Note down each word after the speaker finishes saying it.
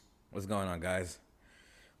What's going on, guys?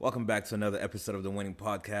 Welcome back to another episode of the Winning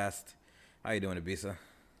Podcast. How you doing, Abisa?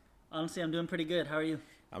 Honestly, I'm doing pretty good. How are you?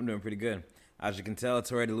 I'm doing pretty good. As you can tell,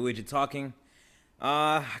 it's already Luigi talking.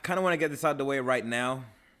 I kind of want to get this out of the way right now.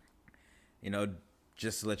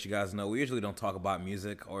 Just to let you guys know, we usually don't talk about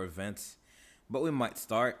music or events, but we might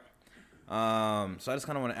start. So I just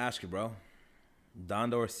kind of want to ask you, bro,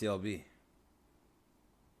 Donda or CLB?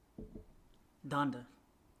 Donda.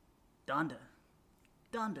 Donda.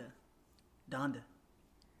 Donda. Donda.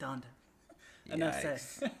 Donda. Enough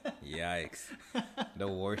said. Yikes. The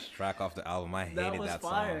worst track off the album. I hated That was that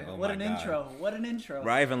fire. song. Oh What my an God. intro. What an intro.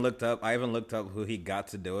 Bro, I even looked up who he got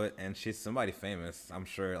to do it, and she's somebody famous. I'm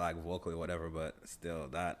sure, like, vocally, whatever, but still,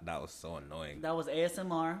 that was so annoying. That was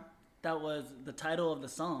ASMR. That was the title of the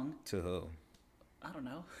song. To who? I don't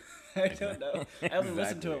know. I don't know. I only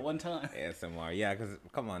listened to it one time. ASMR. Yeah, because,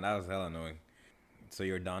 come on, that was hella annoying. So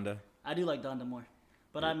you're Donda? I do like Donda more.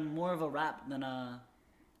 But I'm more of a rap than I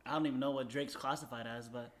don't even know what Drake's classified as,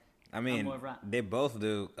 but I I'm mean, more of rap. they both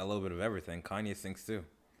do a little bit of everything. Kanye sings too.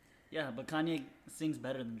 Yeah, but Kanye sings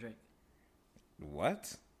better than Drake.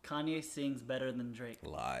 What? Kanye sings better than Drake.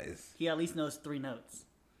 Lies. He at least knows 3 notes.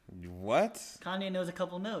 What? Kanye knows a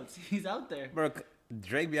couple notes. He's out there. Bro,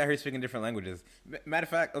 Drake be out here speaking different languages. Matter of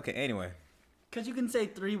fact, okay, anyway. Because you can say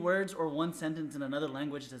 3 words or 1 sentence in another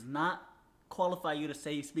language does not qualify you to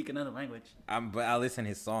say you speak another language. But I listen to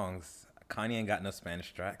his songs. Kanye ain't got no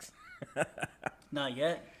Spanish tracks. Not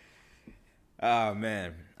yet. Oh,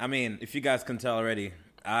 man. I mean, if you guys can tell already,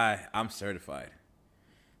 I'm certified.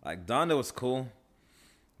 Like, Donda was cool,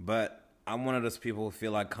 but I'm one of those people who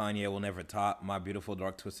feel like Kanye will never top My Beautiful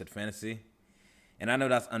Dark Twisted Fantasy. And I know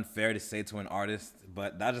that's unfair to say to an artist,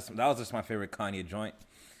 but that was just my favorite Kanye joint.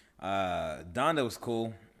 Donda was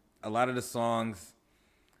cool. A lot of the songs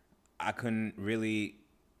I couldn't really...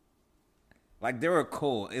 Like, they were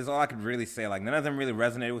cool, is all I could really say. Like, none of them really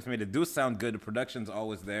resonated with me. They do sound good. The production's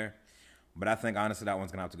always there. But I think, honestly, that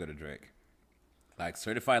one's going to have to go to Drake. Like,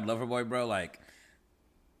 Certified Lover Boy, bro, like,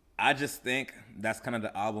 I just think that's kind of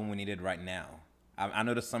the album we needed right now. I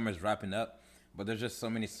know the summer's wrapping up, but there's just so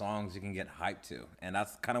many songs you can get hyped to. And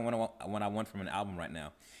that's kind of what I want from an album right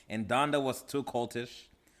now. And Donda was too cultish,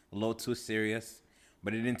 a little too serious,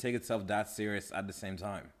 but it didn't take itself that serious at the same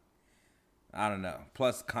time. I don't know.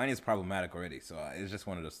 Plus, Kanye's problematic already, so it's just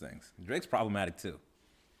one of those things. Drake's problematic too.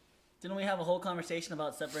 Didn't we have a whole conversation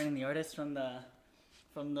about separating the artist from the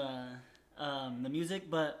music?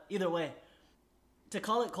 But either way, to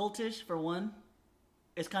call it cultish for one,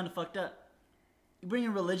 it's kind of fucked up. You bring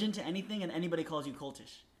your religion to anything, and anybody calls you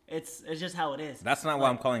cultish. It's just how it is. That's not why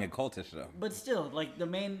I'm calling it cultish, though. But still, like the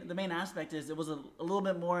main aspect is it was a little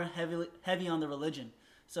bit more heavy on the religion,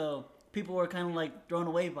 so people were kind of like thrown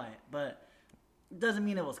away by it, but. It doesn't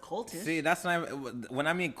mean it was cultish. See, that's not when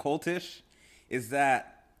I mean cultish, is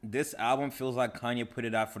that this album feels like Kanye put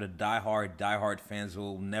it out for the diehard fans who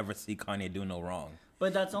will never see Kanye do no wrong.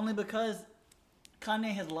 But that's only because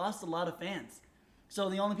Kanye has lost a lot of fans. So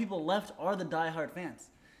the only people left are the diehard fans.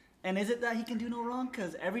 And is it that he can do no wrong?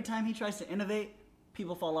 Because every time he tries to innovate,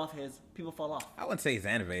 people fall off. I wouldn't say he's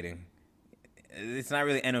innovating. It's not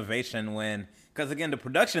really innovation because again, the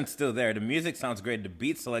production's still there. The music sounds great. The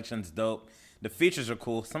beat selection's dope. The features are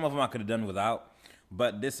cool. Some of them I could have done without.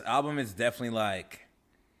 But this album is definitely like,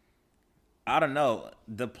 I don't know.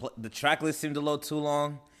 The track list seemed a little too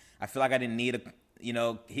long. I feel like I didn't need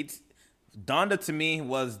Donda to me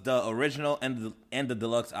was the original and the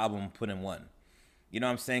deluxe album put in one. You know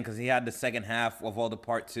what I'm saying? Because he had the second half of all the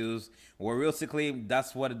part 2s. Where realistically,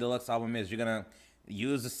 that's what a deluxe album is. You're going to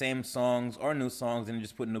use the same songs or new songs and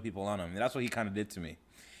just put new people on them. And that's what he kind of did to me.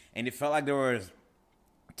 And it felt like there was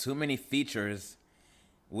too many features,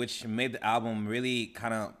 which made the album really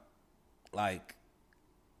kind of like,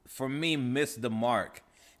 for me, miss the mark.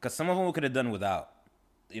 Because some of them we could have done without.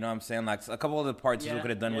 You know what I'm saying? Like a couple of the parts we could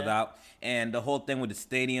have done without. And the whole thing with the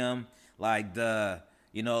stadium, like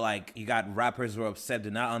you got rappers who are upset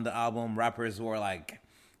they're not on the album, rappers who are like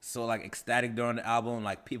so like ecstatic during the album,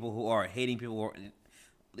 like people who are hating, people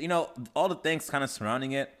who are, all the things kind of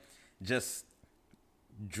surrounding it just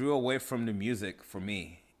drew away from the music for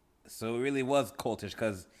me. So it really was cultish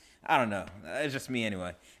because, I don't know. It's just me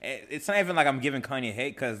anyway. It's not even like I'm giving Kanye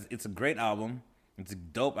hate because it's a great album. It's a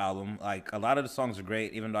dope album. Like, a lot of the songs are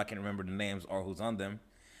great, even though I can't remember the names or who's on them.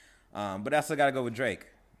 But I still got to go with Drake.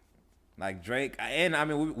 Like, Drake. And, I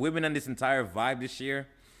mean, we've been on this entire vibe this year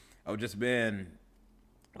of just been,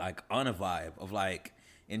 like, on a vibe of, like,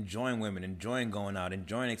 enjoying women, enjoying going out,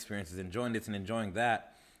 enjoying experiences, enjoying this and enjoying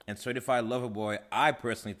that. And Certified Lover Boy, I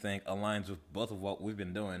personally think, aligns with both of what we've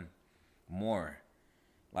been doing more.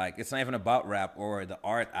 Like, it's not even about rap or the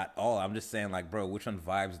art at all. I'm just saying, like, bro, which one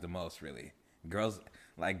vibes the most, really? Girls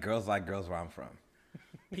like girls where I'm from.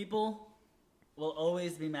 People will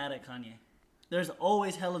always be mad at Kanye. There's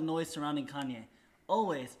always hella noise surrounding Kanye.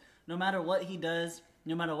 Always. No matter what he does,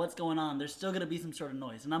 no matter what's going on, there's still going to be some sort of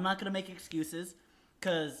noise. And I'm not going to make excuses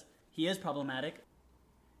because he is problematic.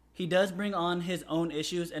 He does bring on his own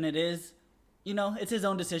issues, and it is, it's his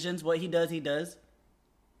own decisions. What he does, he does.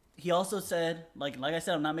 He also said, like I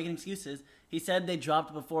said, I'm not making excuses. He said they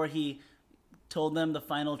dropped before he told them the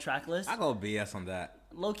final track list. I go BS on that.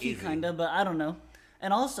 Low key, kind of, but I don't know.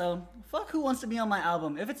 And also, fuck who wants to be on my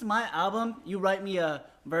album. If it's my album, you write me a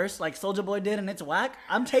verse like Soulja Boy did and it's whack,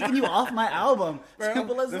 I'm taking you off my album. Bro,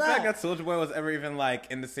 simple as the that. The fact that Soulja Boy was ever even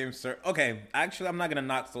like in the same okay, actually, I'm not gonna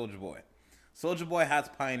knock Soulja Boy. Soulja Boy has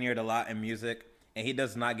pioneered a lot in music, and he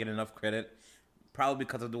does not get enough credit. Probably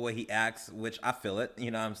because of the way he acts, which I feel it,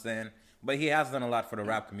 you know what I'm saying? But he has done a lot for the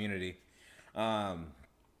rap community. I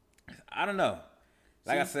don't know.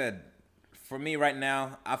 Like I said, for me right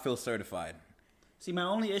now, I feel certified. See, my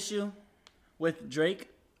only issue with Drake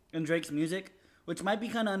and Drake's music, which might be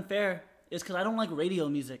kind of unfair, is because I don't like radio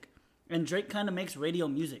music. And Drake kind of makes radio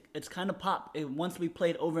music. It's kind of pop. It wants to be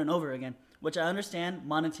played over and over again, which I understand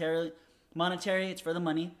monetary, it's for the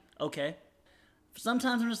money. Okay.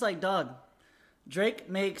 Sometimes I'm just like, dog, Drake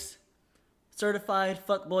makes certified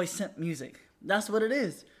fuckboy simp music. That's what it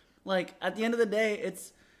is. Like, at the end of the day,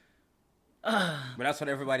 it's... But that's what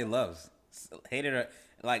everybody loves. Hate it or...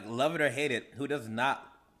 Like, love it or hate it. Who does not...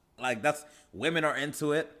 Like, that's... Women are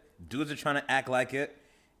into it. Dudes are trying to act like it.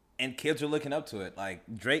 And kids are looking up to it. Like,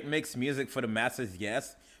 Drake makes music for the masses,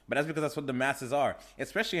 yes. But that's because that's what the masses are.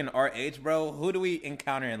 Especially in our age, bro. Who do we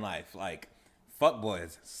encounter in life? Like,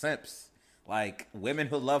 fuckboys, simps. Like, women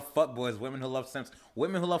who love fuckboys, women who love simps,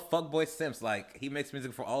 women who love fuckboy simps. Like, he makes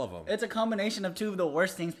music for all of them. It's a combination of two of the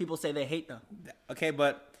worst things people say they hate, though. Okay,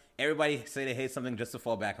 but everybody say they hate something just to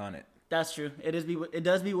fall back on it. That's true. It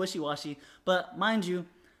does be wishy-washy. But mind you,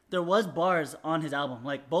 there was bars on his album.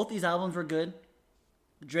 Like, both these albums were good.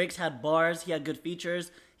 Drake's had bars. He had good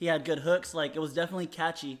features. He had good hooks. Like, it was definitely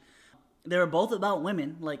catchy. They were both about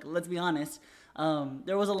women. Like, let's be honest.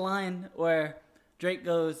 There was a line where Drake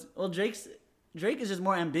goes, well, Drake is just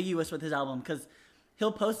more ambiguous with his album because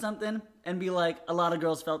he'll post something and be like, a lot of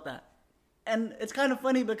girls felt that. And it's kind of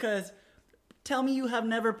funny because tell me you have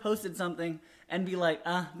never posted something and be like,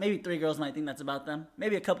 maybe 3 girls might think that's about them.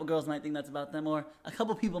 Maybe a couple girls might think that's about them. Or a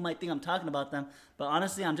couple people might think I'm talking about them. But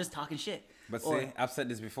honestly, I'm just talking shit. But see, I've said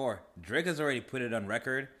this before. Drake has already put it on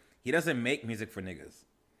record. He doesn't make music for niggas.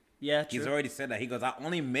 Yeah, true. He's already said that. He goes, I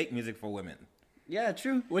only make music for women. Yeah,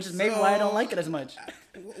 true. Which is maybe why I don't like it as much.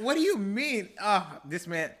 What do you mean? This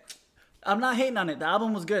man... I'm not hating on it. The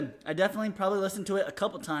album was good. I definitely probably listened to it a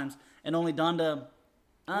couple times. And only Donda...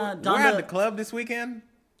 We're at the club this weekend.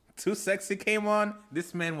 Too Sexy came on.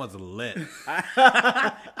 This man was lit.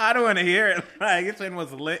 I don't want to hear it. Like, this man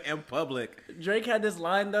was lit in public. Drake had this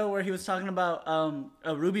line, though, where he was talking about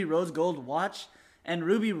a Ruby Rose gold watch. And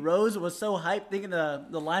Ruby Rose was so hyped thinking the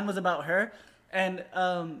line was about her. And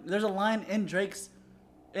there's a line in Drake's...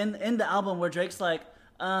 In the album where Drake's like,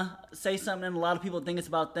 say something and a lot of people think it's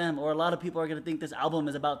about them. Or a lot of people are going to think this album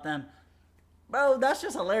is about them. Bro, that's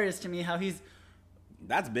just hilarious to me how he's...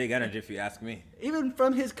 That's big energy if you ask me. Even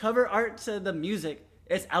from his cover art to the music,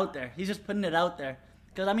 it's out there. He's just putting it out there.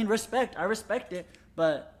 Because, I mean, respect. I respect it,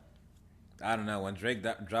 but... I don't know. When Drake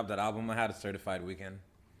dropped that album, I had a certified weekend.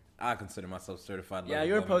 I consider myself certified. Yeah,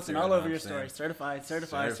 you were posting all over your story. Certified.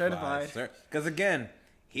 Because, again,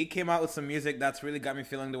 he came out with some music that's really got me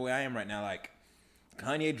feeling the way I am right now. Like,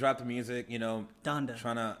 Kanye dropped music, Donda.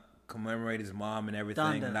 Trying to commemorate his mom and everything.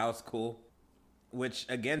 Donda. And that was cool. Which,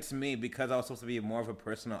 again, to me, because I was supposed to be more of a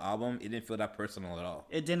personal album, it didn't feel that personal at all.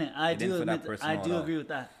 It didn't. I do agree with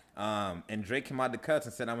that. And Drake came out the cuts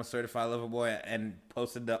and said, I'm a certified lover boy, and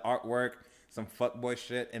posted the artwork, some fuckboy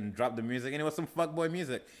shit, and dropped the music, and it was some fuckboy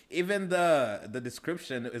music. Even the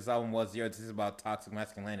description of his album was, this is about toxic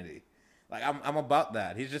masculinity. Like, I'm about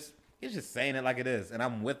that. He's just saying it like it is, and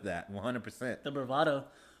I'm with that 100%. The bravado.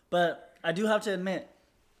 But I do have to admit,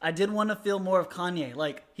 I did want to feel more of Kanye.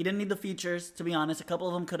 Like, he didn't need the features, to be honest. A couple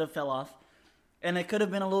of them could have fell off. And it could have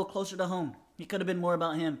been a little closer to home. He could have been more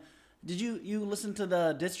about him. Did you listen to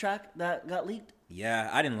the diss track that got leaked? Yeah,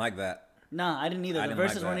 I didn't like that. Nah, I didn't either. The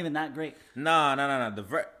verses weren't even that great. No.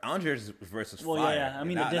 Andre's verse was fire. Yeah. I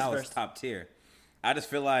mean, the diss that verse. was top tier. I just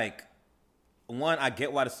feel like, one, I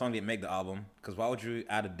get why the song didn't make the album. Because why would you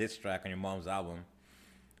add a diss track on your mom's album?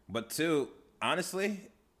 But two, honestly,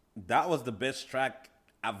 that was the best track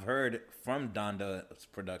I've heard from Donda's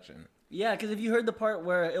production. Yeah, because if you heard the part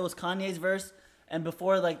where it was Kanye's verse and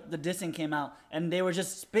before like the dissing came out, and they were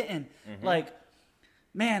just spitting. Like,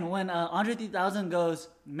 man, when Andre 3000 goes,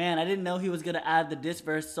 man, I didn't know he was gonna add the diss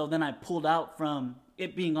verse, so then I pulled out from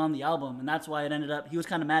it being on the album, and that's why it ended up. He was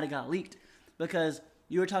kind of mad it got leaked, because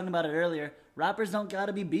you were talking about it earlier. Rappers don't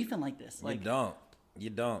gotta be beefing like this. Like, you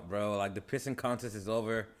don't, bro. Like, the pissing contest is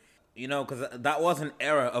over. You know, because that was an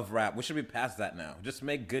era of rap. We should be past that now. Just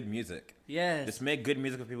make good music. yes, Just make good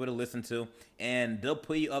music for people to listen to, and they'll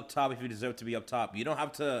put you up top if you deserve to be up top. You don't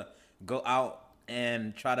have to go out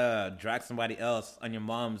and try to drag somebody else on your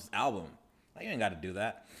mom's album. Like, you ain't got to do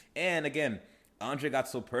that. And again, Andre got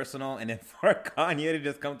so personal, and then for Kanye to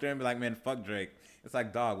just come through and be like, man, fuck Drake. It's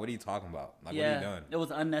like, dog, what are you talking about? Like, what are you doing? It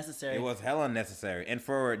was unnecessary. It was hell unnecessary. And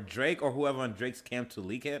for Drake or whoever on Drake's camp to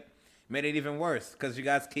leak it, made it even worse, because you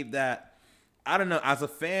guys keep that. I don't know. As a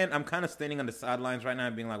fan, I'm kind of standing on the sidelines right now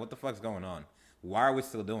and being like, what the fuck's going on? Why are we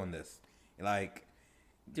still doing this? Like,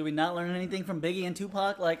 did we not learn anything from Biggie and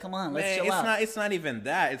Tupac? Like, come on, let's chill out. It's not even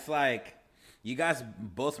that. It's like, you guys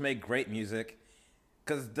both make great music.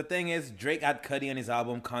 Because the thing is, Drake had Cudi on his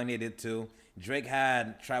album. Kanye did too. Drake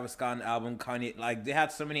had Travis Scott on the album. Kanye, like, they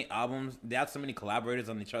had so many albums. They had so many collaborators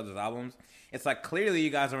on each other's albums. It's like, clearly you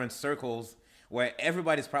guys are in circles where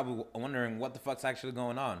everybody's probably wondering what the fuck's actually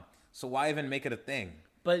going on. So why even make it a thing?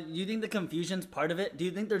 But you think the confusion's part of it? Do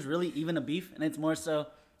you think there's really even a beef, and it's more so?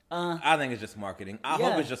 I think it's just marketing. I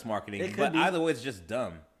hope it's just marketing. But either way, it's just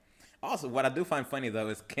dumb. Also, what I do find funny, though,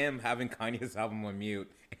 is Kim having Kanye's album on mute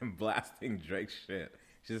and blasting Drake's shit.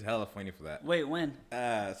 She's hella funny for that. Wait, when?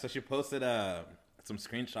 So she posted some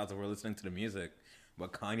screenshots of her listening to the music,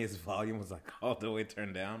 but Kanye's volume was like all the way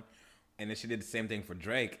turned down. And then she did the same thing for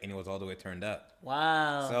Drake, and it was all the way turned up.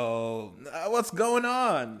 Wow. So, what's going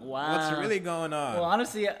on? Wow. What's really going on? Well,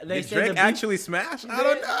 honestly, did Drake actually smash? I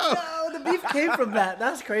don't know. No, the beef came from that.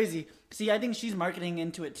 That's crazy. See, I think she's marketing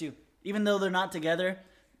into it too. Even though they're not together,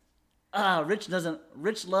 Rich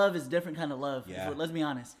love is different kind of love. Yeah. Let's be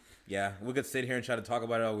honest. Yeah, we could sit here and try to talk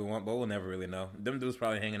about it all we want, but we'll never really know. Them dudes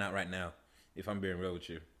probably hanging out right now, if I'm being real with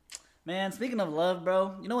you. Man, speaking of love,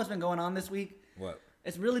 bro, you know what's been going on this week? What?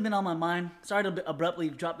 It's really been on my mind. Sorry to abruptly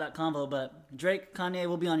drop that convo, but Drake, Kanye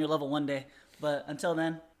will be on your level one day. But until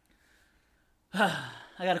then, I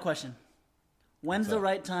got a question. When's the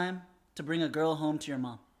right time to bring a girl home to your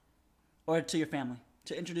mom? Or to your family?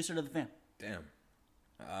 To introduce her to the fam? Damn.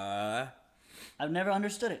 I've never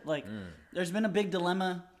understood it. Like, there's been a big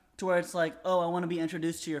dilemma to where it's like, oh, I want to be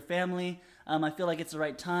introduced to your family. I feel like it's the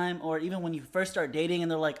right time. Or even when you first start dating and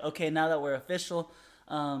they're like, okay, now that we're official,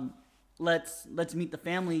 let's meet the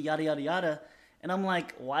family, yada, yada, yada. And I'm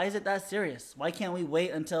like, why is it that serious? Why can't we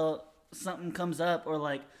wait until something comes up? Or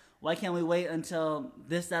like, why can't we wait until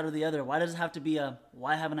this, that, or the other? Why does it have to be a,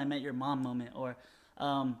 why haven't I met your mom moment? Or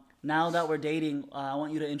now that we're dating, I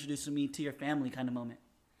want you to introduce me to your family kind of moment.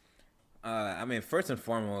 I mean, first and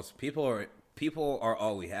foremost, people are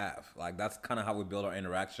all we have. Like, that's kind of how we build our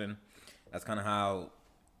interaction. That's kind of how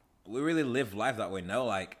we really live life that way. No,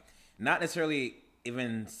 like, not necessarily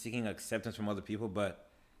even seeking acceptance from other people, but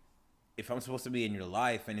if I'm supposed to be in your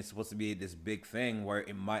life and it's supposed to be this big thing where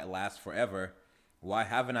it might last forever, why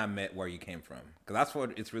haven't I met where you came from? Because that's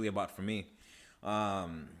what it's really about for me.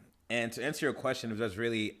 And to answer your question, if there's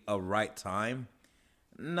really a right time,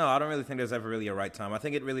 no, I don't really think there's ever really a right time. I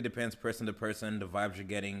think it really depends person to person, the vibes you're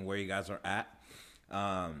getting, where you guys are at.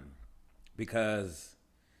 Because,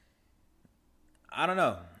 I don't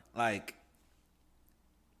know, like,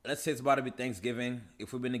 let's say it's about to be Thanksgiving.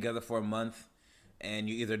 If we've been together for a month and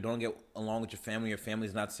you either don't get along with your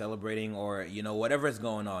family's not celebrating, or, you know, whatever is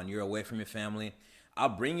going on, you're away from your family, I'll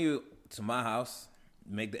bring you to my house,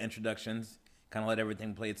 make the introductions, kind of let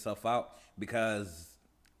everything play itself out, because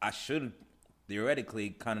I should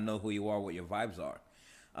theoretically kind of know who you are, what your vibes are.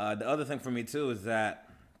 The other thing for me, too, is that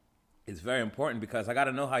it's very important because I got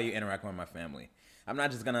to know how you interact with my family. I'm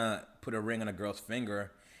not just going to put a ring on a girl's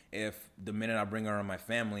finger if the minute I bring her on my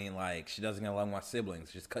family, like, she doesn't get along with my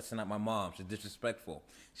siblings. She's cussing out my mom. She's disrespectful.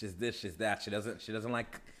 She's this, she's that. She doesn't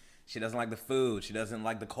like the food. She doesn't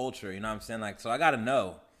like the culture. You know what I'm saying? Like, so I got to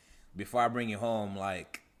know before I bring you home,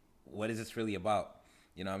 like, what is this really about?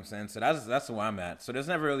 You know what I'm saying? So that's where I'm at. So there's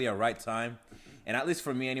never really a right time. And at least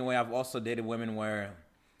for me anyway, I've also dated women where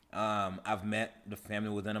I've met the family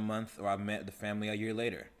within a month, or I've met the family a year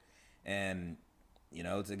later. And, you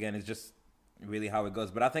know, it's just really how it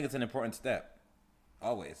goes. But I think it's an important step.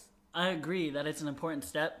 Always. I agree that it's an important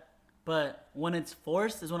step. But when it's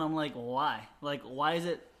forced is when I'm like, why? Like, why is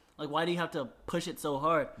it, like, why do you have to push it so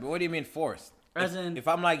hard? But what do you mean forced? If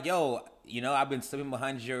I'm like, yo, you know, I've been slipping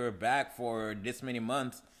behind your back for this many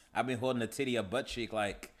months. I've been holding a titty, a butt cheek.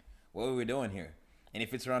 Like, what are we doing here? And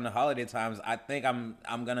if it's around the holiday times, I think I'm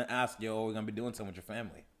gonna ask, yo, we're gonna be doing something with your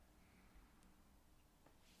family.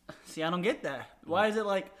 See, I don't get that. Why is it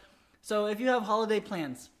like? So if you have holiday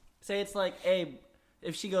plans, say it's like, hey,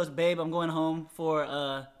 if she goes, babe, I'm going home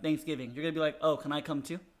for Thanksgiving, you're gonna be like, oh, can I come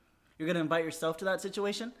too? You're gonna invite yourself to that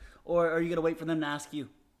situation, or are you gonna wait for them to ask you?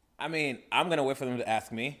 I mean, I'm gonna wait for them to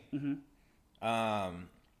ask me.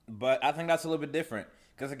 But I think that's a little bit different.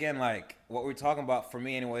 Because again, like what we're talking about for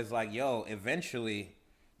me anyway is like, yo, eventually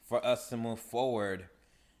for us to move forward,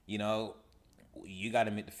 you know, you got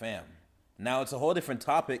to meet the fam. Now it's a whole different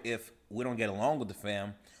topic if we don't get along with the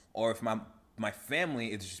fam, or if my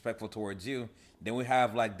family is disrespectful towards you, then we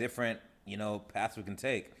have like different, you know, paths we can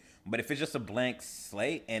take. But if it's just a blank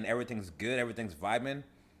slate and everything's good, everything's vibing,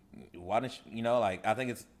 why don't you know, like I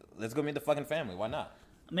think let's go meet the fucking family. Why not?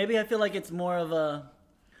 Maybe I feel like it's more of a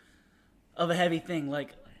heavy thing.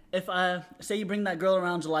 Like, if I say you bring that girl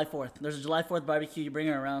around July 4th, there's a July 4th barbecue, you bring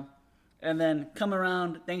her around, and then come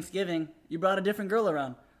around Thanksgiving, you brought a different girl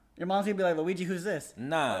around. Your mom's gonna be like, Luigi, who's this?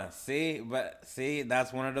 Nah, see,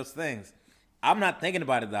 that's one of those things. I'm not thinking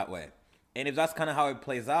about it that way. And if that's kind of how it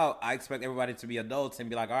plays out, I expect everybody to be adults and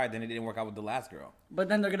be like, all right, then it didn't work out with the last girl. But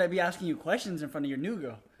then they're gonna be asking you questions in front of your new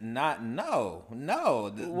girl. No.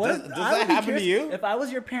 Does that happen to you? If I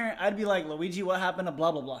was your parent, I'd be like, Luigi, what happened to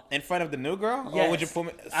blah blah blah? In front of the new girl? Yes. Or would you put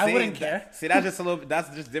me? I wouldn't care. See, that's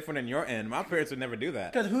just different in your end. My parents would never do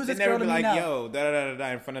that. Because who's They'd this never girl be to like, me now? yo,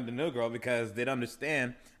 da in front of the new girl because they'd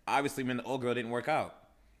understand. Obviously, when the old girl didn't work out.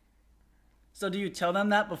 So do you tell them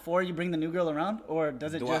that before you bring the new girl around, or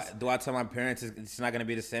does it Do I tell my parents it's not going to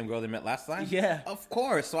be the same girl they met last time? Yeah. Of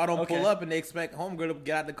course. So I don't Okay. pull up and they expect homegirl to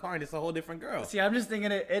get out of the car and it's a whole different girl. See, I'm just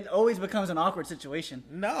thinking it always becomes an awkward situation.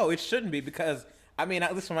 No, it shouldn't be because, I mean,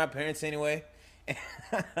 at least for my parents anyway.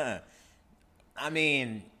 I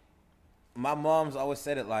mean, my mom's always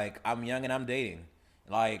said it like, I'm young and I'm dating.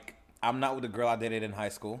 Like, I'm not with the girl I dated in high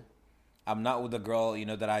school. I'm not with the girl, you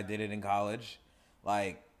know, that I dated in college.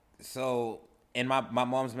 Like, so, and my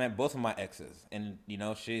mom's met both of my exes. And, you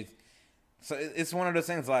know, so it's one of those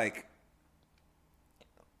things like,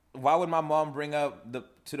 why would my mom bring up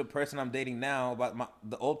to the person I'm dating now about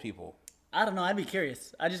the old people? I don't know. I'd be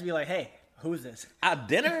curious. I'd just be like, hey, who's this? At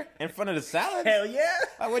dinner? In front of the salad? Hell yeah.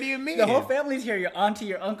 Like, what do you mean? The whole family's here. Your auntie,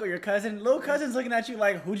 your uncle, your cousin. Little cousin's looking at you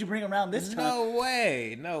like, who'd you bring around this time? No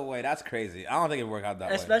way. That's crazy. I don't think it'd work out that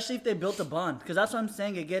way. Especially if they built a bond. Because that's what I'm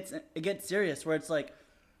saying. It gets serious where it's like,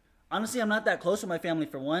 honestly, I'm not that close with my family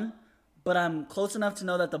for one, but I'm close enough to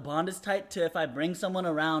know that the bond is tight to if I bring someone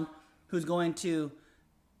around who's going to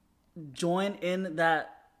join in the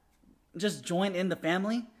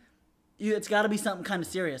family, it's got to be something kind of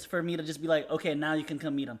serious for me to just be like, okay, now you can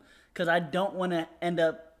come meet them. Because I don't want to end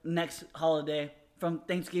up next holiday from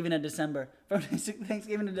Thanksgiving to December, from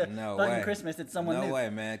Thanksgiving to fucking Christmas, it's someone new. No way,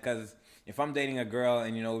 man. Because if I'm dating a girl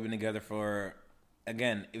and, you know, we've been together for,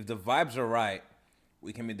 again, if the vibes are right,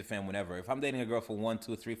 we can meet the fam whenever. If I'm dating a girl for 1,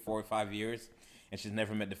 2, 3, 4, 5 years and she's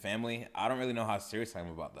never met the family, I don't really know how serious I am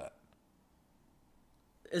about that.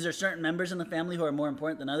 Is there certain members in the family who are more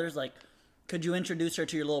important than others? Like, could you introduce her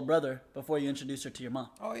to your little brother before you introduce her to your mom?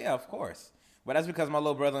 Oh, yeah, of course. But that's because my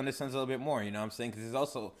little brother understands a little bit more, you know what I'm saying? Because he's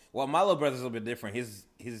also, well, my little brother's a little bit different.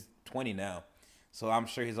 He's 20 now. So I'm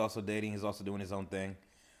sure he's also dating. He's also doing his own thing.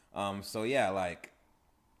 So, yeah, like,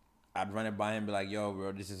 I'd run it by him and be like, yo,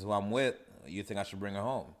 bro, this is who I'm with. You think I should bring her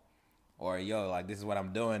home? Or, yo, like, this is what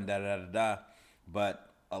I'm doing, da-da-da-da-da. But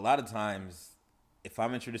a lot of times, if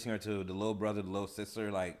I'm introducing her to the little brother, the little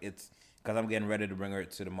sister, like, it's because I'm getting ready to bring her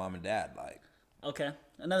to the mom and dad, like. Okay,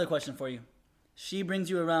 another question for you. She brings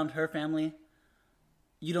you around her family.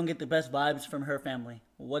 You don't get the best vibes from her family.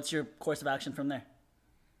 What's your course of action from there?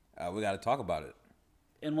 We got to talk about it.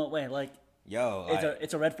 In what way? Like, yo,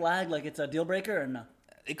 it's a red flag? Like, it's a deal breaker or no?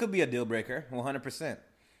 It could be a deal breaker, 100%.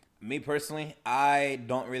 Me personally, I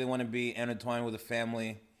don't really want to be intertwined with a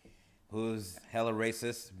family who's hella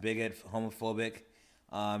racist, bigot, homophobic.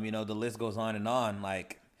 You know, the list goes on and on.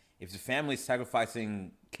 Like, if the family's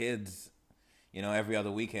sacrificing kids, you know, every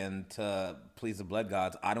other weekend to please the blood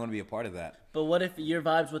gods, I don't want to be a part of that. But what if your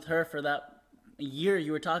vibes with her for that year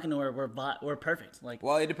you were talking to her were perfect? Like,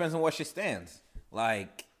 well, it depends on where she stands.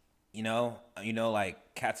 Like, you know,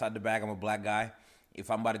 like cat's out the bag. I'm a black guy. If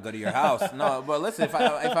I'm about to go to your house, no. But listen, if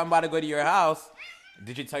I'm about to go to your house,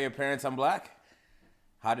 did you tell your parents I'm black?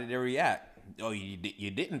 How did they react? Oh, you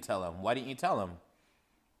didn't tell them. Why didn't you tell them?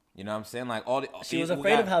 You know what I'm saying? Like she was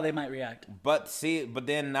afraid of how they might react. But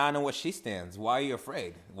then now I know what she stands. Why are you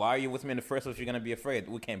afraid? Why are you with me in the first place if you're gonna be afraid?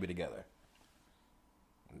 We can't be together.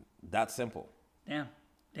 That's simple.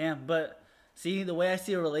 Damn. But see, the way I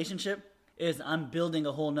see a relationship is I'm building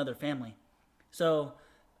a whole nother family. So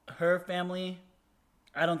her family,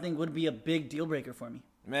 I don't think would be a big deal breaker for me.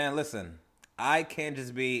 Man, listen, I can't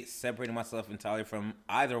just be separating myself entirely from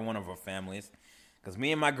either one of our families. Because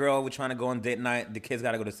me and my girl, we're trying to go on date night. The kids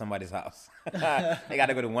got to go to somebody's house. They got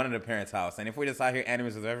to go to one of the parents' house. And if we're just out here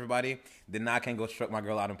enemies with everybody, then I can't go stroke my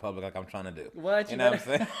girl out in public like I'm trying to do. What? You know what I'm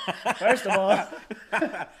saying? First of all,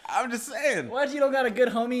 I'm just saying. what, you don't got a good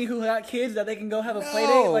homie who got kids that they can go have a play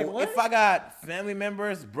date? No, Like, what? if I got family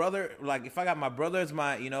members, like if I got my brothers,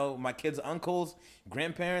 my kids' uncles,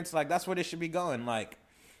 grandparents, like that's where they should be going. Like,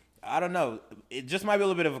 I don't know. It just might be a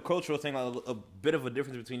little bit of a cultural thing, like a bit of a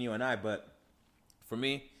difference between you and I, but for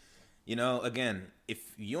me, again,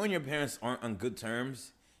 if you and your parents aren't on good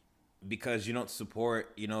terms because you don't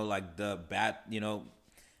support, like the bad,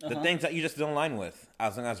 the things that you just don't align with,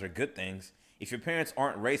 as long as they're good things. If your parents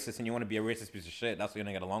aren't racist and you want to be a racist piece of shit, that's why you're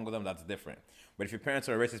going to get along with them, that's different. But if your parents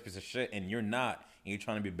are a racist piece of shit and you're not, and you're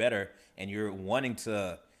trying to be better, and you're wanting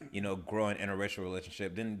to, grow an interracial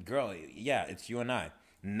relationship, then girl, yeah, it's you and I.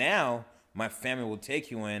 Now, my family will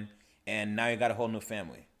take you in, and now you got a whole new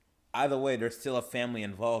family. Either way, there's still a family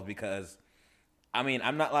involved because,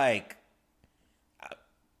 I'm not like,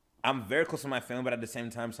 I'm very close to my family, but at the same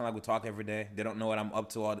time, it's not like we talk every day. They don't know what I'm up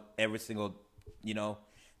to every single,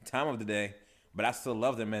 time of the day, but I still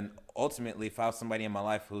love them. And ultimately, if I have somebody in my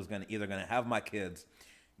life who's either gonna have my kids,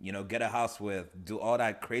 get a house with, do all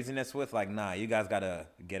that craziness with, like, nah, you guys gotta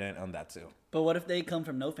get in on that too. But what if they come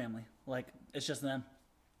from no family? Like, it's just them.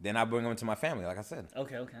 Then I bring them into my family, like I said.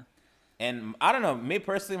 Okay. And I don't know, me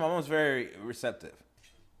personally, my mom's very receptive.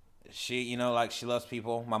 She, she loves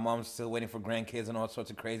people. My mom's still waiting for grandkids and all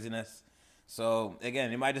sorts of craziness. So,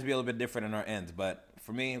 again, it might just be a little bit different in our ends. But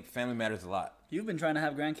for me, family matters a lot. You've been trying to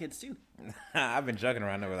have grandkids, too. I've been joking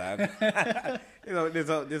around over that. This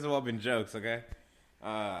have all been jokes, okay?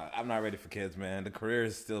 I'm not ready for kids, man. The career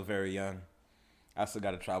is still very young. I still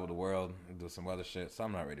got to travel the world and do some other shit. So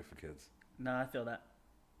I'm not ready for kids. No, I feel that.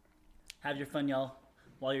 Have your fun, y'all,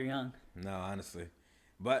 while you're young. No, honestly.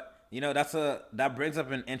 But, that brings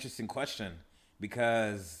up an interesting question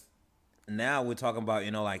because now we're talking about,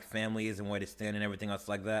 like families and where they stand and everything else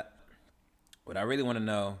like that. What I really want to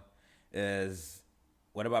know is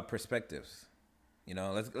what about perspectives?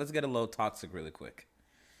 Let's get a little toxic really quick.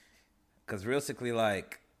 Because realistically,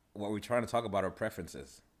 like, what we're trying to talk about are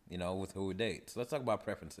preferences, with who we date. So let's talk about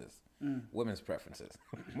preferences. Women's preferences.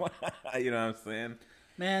 You know what I'm saying?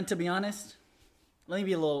 Man, to be honest, let me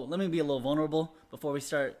be a little vulnerable before we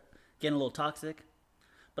start getting a little toxic.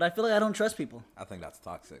 But I feel like I don't trust people. I think that's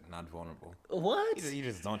toxic, not vulnerable. What? You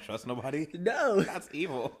just don't trust nobody? No. That's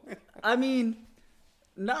evil.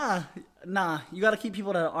 Nah. You got to keep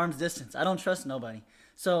people at arm's distance. I don't trust nobody.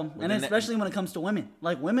 So, and especially when it comes to women.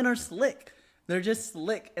 Like, women are slick. They're just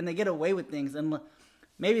slick, and they get away with things. And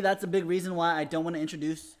maybe that's a big reason why I don't want to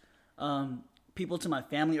introduce people to my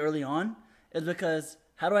family early on, is because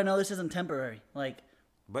how do I know this isn't temporary? Like,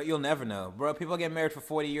 but you'll never know, bro. People get married for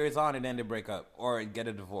 40 years on and then they break up or get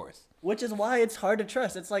a divorce. Which is why it's hard to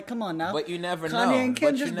trust. It's like, come on now. But you never Kanye know. and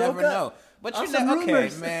Kim but just you broke never up. know. But you never never. Okay,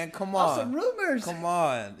 rumors. man, come Off on. some rumors. Come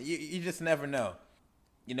on. You just never know.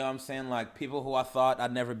 You know what I'm saying? Like, people who I thought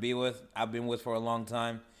I'd never be with, I've been with for a long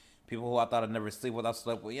time. People who I thought I'd never sleep with, I've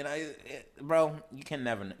slept with. Bro, you can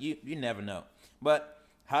never know. You never know. But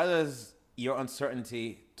how does your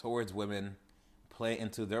uncertainty towards women play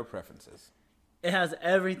into their preferences? It has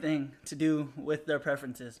everything to do with their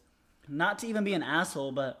preferences. Not to even be an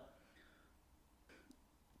asshole, but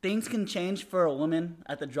things can change for a woman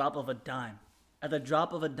at the drop of a dime. At the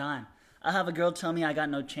drop of a dime. I have a girl tell me I got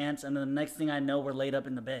no chance, and the next thing I know, we're laid up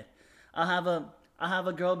in the bed. I have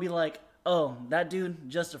a girl be like, "Oh, that dude,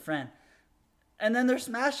 just a friend," and then they're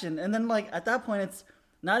smashing. And then, like, at that point, it's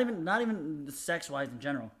not even sex-wise in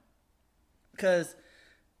general, because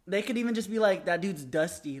they could even just be like, "That dude's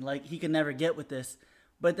dusty, like he could never get with this."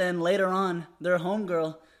 But then later on, their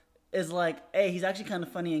homegirl is like, "Hey, he's actually kind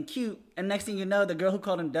of funny and cute." And next thing you know, the girl who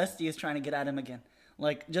called him dusty is trying to get at him again,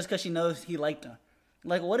 like just because she knows he liked her.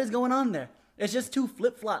 Like, what is going on there? It's just too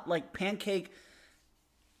flip-flop, like pancake.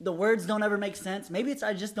 The words don't ever make sense. Maybe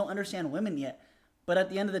I just don't understand women yet. But at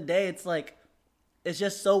the end of the day, it's like, it's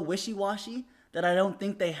just so wishy-washy that I don't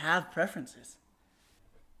think they have preferences.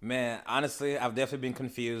 Man, honestly, I've definitely been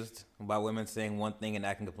confused by women saying one thing and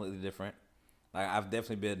acting completely different. Like,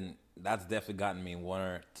 that's definitely gotten me 1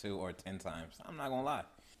 or 2 or 10 times. I'm not gonna lie.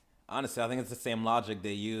 Honestly, I think it's the same logic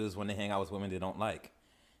they use when they hang out with women they don't like.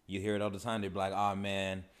 You hear it all the time. They be like, "Oh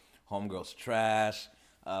man, homegirl's trash,"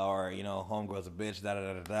 or "Homegirl's a bitch," da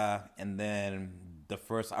da da da. And then the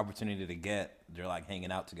first opportunity to get, they're like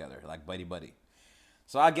hanging out together, like buddy buddy.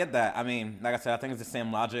 So I get that. I mean, like I said, I think it's the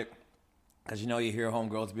same logic. Because, you hear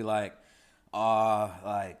homegirls be like,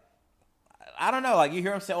 like, I don't know. Like, you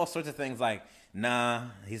hear them say all sorts of things like, nah,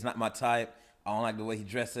 he's not my type. I don't like the way he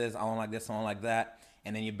dresses. I don't like this. I don't like that.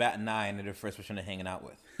 And then you bat an eye and they're the first person they're hanging out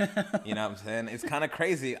with. You know what I'm saying? It's kind of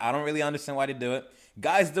crazy. I don't really understand why they do it.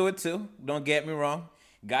 Guys do it too. Don't get me wrong.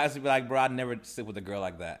 Guys would be like, bro, I'd never sit with a girl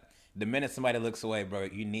like that. The minute somebody looks away, bro,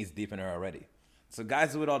 you knees deep in her already. So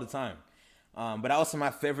guys do it all the time. But also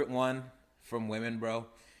my favorite one from women, bro,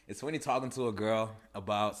 it's when you're talking to a girl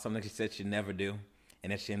about something she said she'd never do,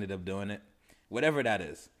 and then she ended up doing it. Whatever that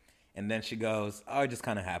is. And then she goes, oh, it just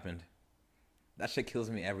kind of happened. That shit kills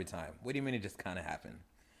me every time. What do you mean it just kind of happened?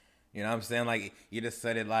 You know what I'm saying? Like, you just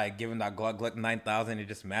said it like, giving that Gluck 9,000, it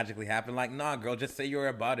just magically happened. Like, nah, girl, just say you're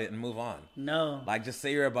about it and move on. No. Like, just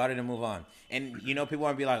say you're about it and move on. And, people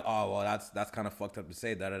want to be like, oh, well, that's kind of fucked up to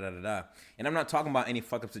say, da-da-da-da-da. And I'm not talking about any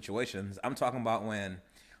fucked up situations. I'm talking about when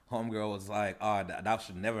homegirl was like, oh, that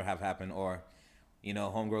should never have happened. Or,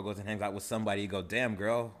 homegirl goes and hangs out with somebody. You go, damn,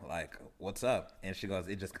 girl, like, what's up? And she goes,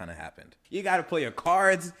 it just kind of happened. You got to play your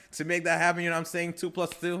cards to make that happen. You know what I'm saying? 2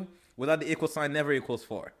 + 2 without the equal sign never equals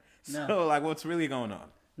 4. No. So, like, what's really going on?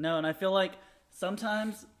 No, and I feel like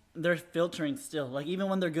sometimes they're filtering still, like, even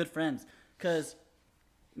when they're good friends. Because,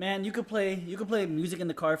 man, you could play music in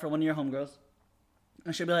the car for one of your homegirls,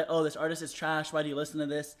 and she'll be like, oh, this artist is trash, why do you listen to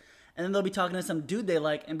this? And then they'll be talking to some dude they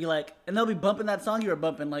like, and be like, and they'll be bumping that song you were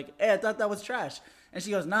bumping, like, hey, I thought that was trash. And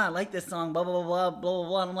she goes, nah, I like this song, blah, blah, blah, blah, blah,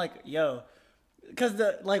 blah. And I'm like, yo. Because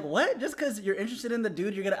what? Just because you're interested in the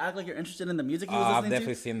dude, you're going to act like you're interested in the music he was listening to? I've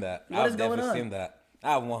definitely seen that. I've definitely seen that.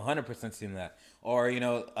 I've 100% seen that. Or,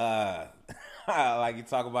 like you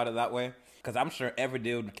talk about it that way. Because I'm sure every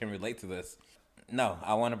dude can relate to this. No,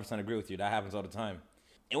 I 100% agree with you. That happens all the time.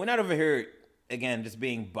 And we're not over here, again, just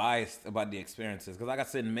being biased about the experiences. Because like I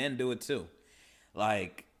said, men do it too.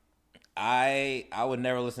 Like, I would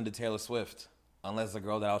never listen to Taylor Swift unless the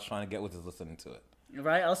girl that I was trying to get with is listening to it.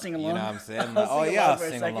 Right? I'll sing along. You know what I'm saying? I'll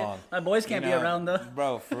sing along. My boys can't be around, though.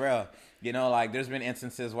 Bro, for real. Like, there's been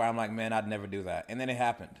instances where I'm like, man, I'd never do that. And then it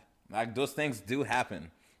happened. Like, those things do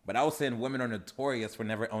happen. But I was saying women are notorious for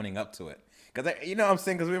never owning up to it. Because, you know what I'm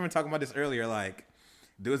saying? Because we were talking about this earlier. Like,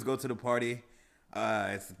 dudes go to the party.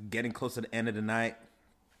 It's getting close to the end of the night.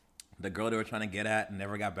 The girl they were trying to get at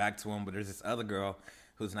never got back to him. But there's this other girl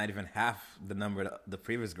who's not even half the number the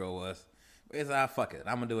previous girl was. It's fuck it.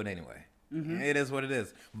 I'm going to do it anyway. Mm-hmm. It is what it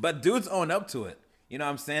is. But dudes own up to it. You know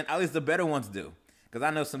what I'm saying? At least the better ones do. Because I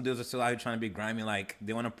know some dudes are still out here trying to be grimy. Like,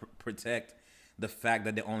 they want to protect the fact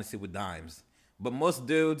that they only sleep with dimes. But most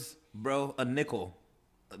dudes, bro, a nickel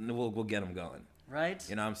will get them going. Right?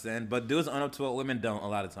 You know what I'm saying? But dudes own up to it. Women don't a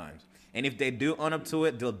lot of times. And if they do own up to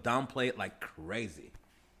it, they'll downplay it like crazy.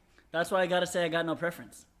 That's why I got to say I got no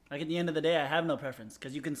preference. Like, at the end of the day, I have no preference.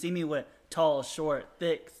 Because you can see me with tall, short,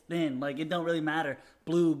 thick, thin. Like, it don't really matter.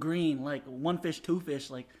 Blue, green, like, 1 fish, 2 fish.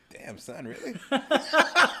 Like, damn, son, really?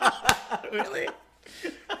 Really?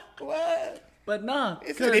 What? But nah.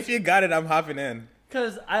 If you got it, I'm hopping in.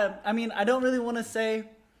 Because, I mean, I don't really want to say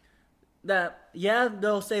that, yeah,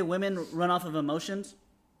 they'll say women run off of emotions.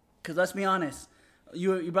 Because let's be honest.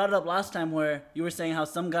 You brought it up last time where you were saying how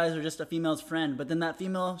some guys are just a female's friend. But then that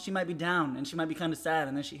female, she might be down and she might be kind of sad.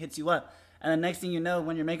 And then she hits you up. And the next thing you know,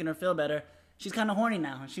 when you're making her feel better, she's kind of horny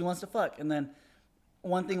now. And she wants to fuck. And then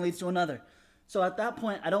one thing leads to another. So at that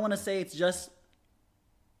point, I don't want to say it's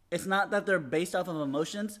not that they're based off of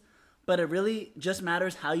emotions, but it really just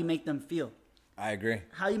matters how you make them feel. I agree.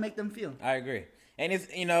 How you make them feel. I agree. And it's,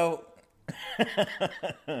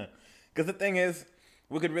 because the thing is,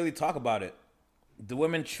 we could really talk about it. Do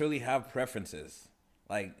women truly have preferences?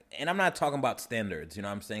 Like, and I'm not talking about standards, you know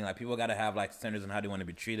what I'm saying? Like, people got to have, like, standards on how they want to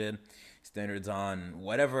be treated, standards on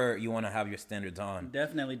whatever you want to have your standards on.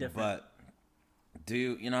 Definitely different. But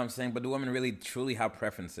you know what I'm saying? But do women really truly have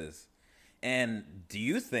preferences? And do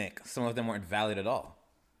you think some of them weren't valid at all?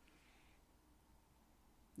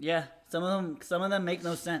 Yeah, some of them make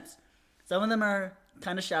no sense. Some of them are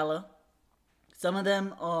kind of shallow. Some of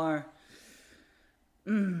them are,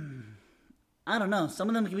 I don't know. Some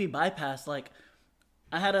of them can be bypassed. Like,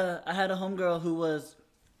 I had a homegirl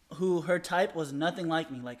who her type was nothing like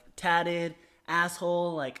me. Like, tatted,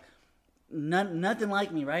 asshole, like, nothing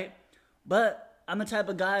like me, right? But I'm the type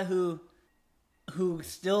of guy who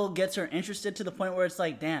still gets her interested to the point where it's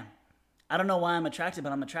like, damn, I don't know why I'm attracted,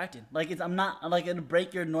 but I'm attracted. Like, I'm not, like, it'll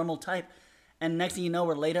break your normal type. And next thing you know,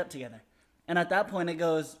 we're laid up together. And at that point, it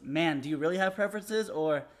goes, man, do you really have preferences?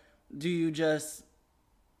 Or do you just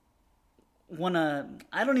want to,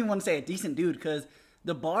 I don't even want to say a decent dude, because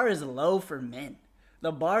the bar is low for men.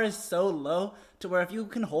 The bar is so low to where if you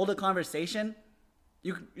can hold a conversation,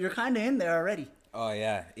 you're kind of in there already. Oh,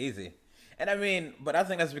 yeah, easy. And I mean, but I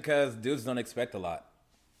think that's because dudes don't expect a lot.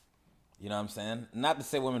 You know what I'm saying? Not to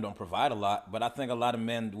say women don't provide a lot, but I think a lot of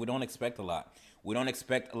men, we don't expect a lot. We don't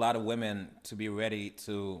expect a lot of women to be ready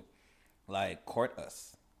to, like, court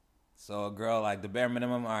us. So a girl, like, the bare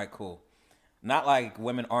minimum, all right, cool. Not like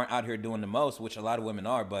women aren't out here doing the most, which a lot of women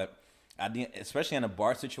are, but especially in a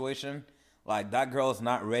bar situation, like, that girl is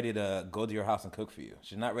not ready to go to your house and cook for you.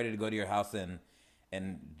 She's not ready to go to your house and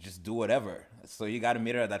just do whatever. So you got to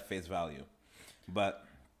meet her at that face value. But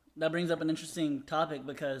that brings up an interesting topic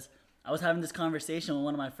because I was having this conversation with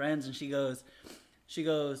one of my friends, and she goes,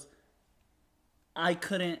 I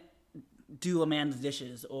couldn't do a man's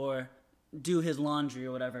dishes or do his laundry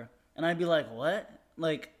or whatever. And I'd be like, what?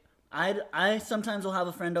 Like, I sometimes will have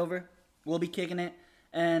a friend over, we'll be kicking it,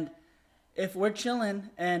 and if we're chilling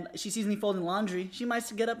and she sees me folding laundry, she might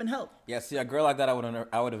get up and help. Yeah, see, a girl like that, I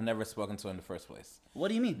would have never spoken to in the first place. What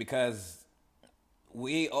do you mean? Because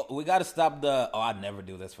we got to stop I'd never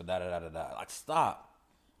do this for da-da-da-da-da. Like, stop.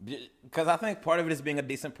 Because I think part of it is being a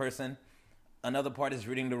decent person. Another part is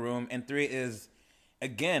reading the room. And 3 is,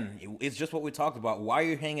 again, it's just what we talked about. Why are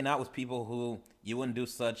you hanging out with people who you wouldn't do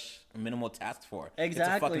such minimal tasks for?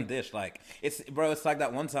 Exactly. It's a fucking dish. Like, it's like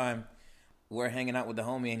that one time we're hanging out with the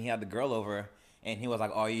homie and he had the girl over and he was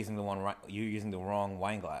like, oh, you're using the wrong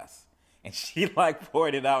wine glass. And she, like,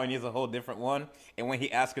 poured it out and used a whole different one. And when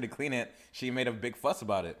he asked her to clean it, she made a big fuss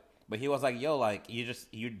about it. But he was like, yo, like,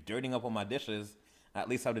 you're dirtying up on my dishes. At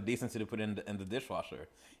least have the decency to put it in the dishwasher.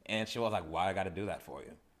 And she was like, why I got to do that for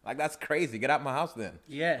you? Like, that's crazy. Get out my house then.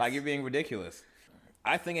 Yes. Like, you're being ridiculous.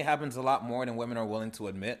 I think it happens a lot more than women are willing to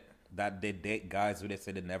admit that they date guys who they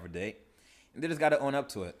say they never date. And they just got to own up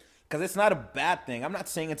to it. Because it's not a bad thing. I'm not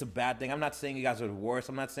saying it's a bad thing. I'm not saying you guys are the worst.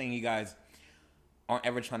 I'm not saying you guys aren't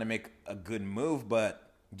ever trying to make a good move,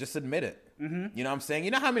 but just admit it. Mm-hmm. You know what I'm saying?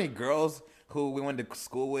 You know how many girls who we went to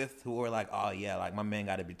school with who were like, oh, yeah, like, my man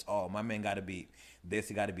got to be tall. My man got to be this.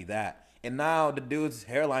 He got to be that. And now the dude's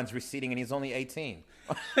hairline's receding and he's only 18.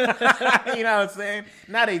 You know what I'm saying?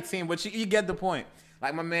 Not 18, but you get the point.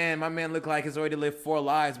 Like, my man looked like he's already lived 4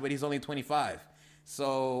 lives, but he's only 25.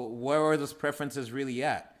 So where are those preferences really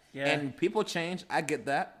at? Yeah. And people change. I get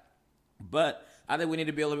that. But I think we need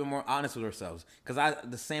to be a little bit more honest with ourselves. Because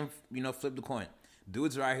flip the coin.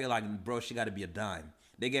 Dudes are out here like, bro, she got to be a dime.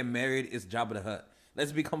 They get married, it's Jabba the Hutt.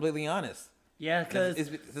 Let's be completely honest. Yeah, because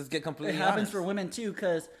let's get completely honest. It happens for women too,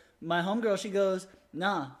 because my homegirl, she goes,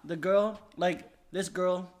 nah, the girl, like, this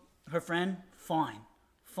girl, her friend,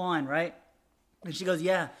 fine, right? And she goes,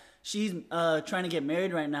 yeah, she's trying to get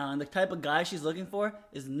married right now, and the type of guy she's looking for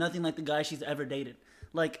is nothing like the guy she's ever dated.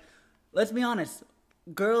 Like, let's be honest,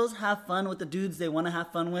 girls have fun with the dudes they want to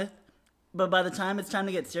have fun with, but by the time it's time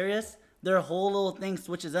to get serious, their whole little thing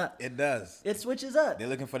switches up. It does. It switches up. They're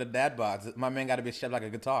looking for the dad bods. My man got to be shaped like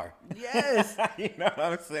a guitar. Yes. You know what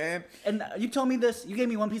I'm saying? And you told me this. You gave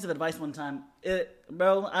me one piece of advice one time.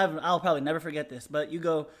 Bro, I'll probably never forget this. But you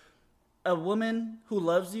go, a woman who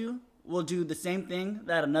loves you will do the same thing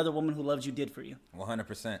that another woman who loves you did for you.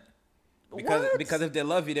 100%. Because if they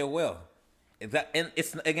love you, they will.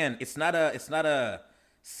 It's not a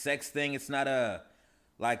sex thing. It's not a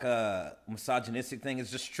misogynistic thing.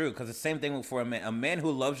 It's just true. Because the same thing for a man. A man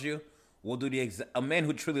who loves you will do a man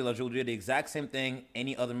who truly loves you will do the exact same thing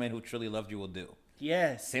any other man who truly loves you will do.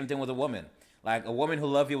 Yes. Same thing with a woman. Like, a woman who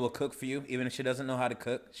loves you will cook for you, even if she doesn't know how to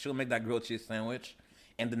cook. She'll make that grilled cheese sandwich.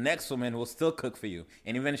 And the next woman will still cook for you.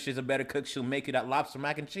 And even if she's a better cook, she'll make you that lobster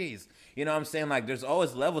mac and cheese. You know what I'm saying? Like, there's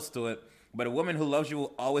always levels to it. But a woman who loves you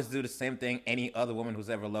will always do the same thing any other woman who's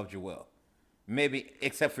ever loved you will. Maybe,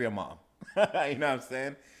 except for your mom. You know what I'm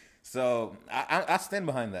saying? So, I stand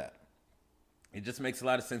behind that. It just makes a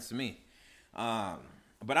lot of sense to me.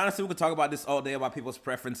 But honestly, we could talk about this all day, about people's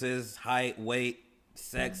preferences, height, weight,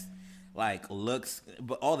 sex, like, looks,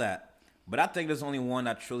 but all that. But I think there's only one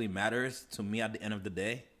that truly matters to me at the end of the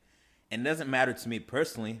day. And it doesn't matter to me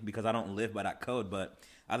personally because I don't live by that code. But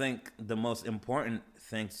I think the most important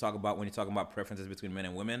thing to talk about when you're talking about preferences between men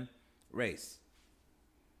and women, race.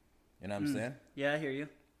 You know what I'm saying? Yeah, I hear you.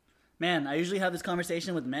 Man, I usually have this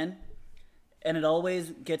conversation with men, and it always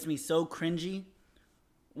gets me so cringy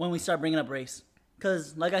when we start bringing up race.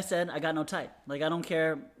 Because, like I said, I got no type. Like, I don't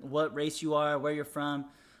care what race you are, where you're from,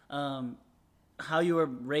 how you were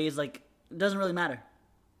raised. Like, it doesn't really matter.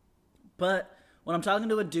 But when I'm talking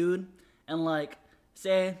to a dude and, like,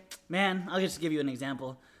 say, man, I'll just give you an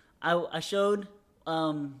example. I showed, it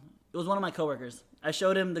was one of my coworkers. I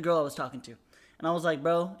showed him the girl I was talking to. And I was like,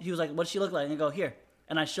 bro, he was like, what's she look like? And I go, here.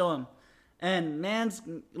 And I show him. And man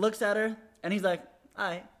looks at her, and he's like, all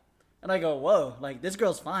right. And I go, whoa, like, this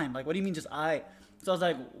girl's fine. Like, what do you mean just all right? So I was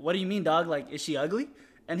like, what do you mean, dog? Like, is she ugly?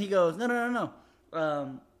 And he goes, no.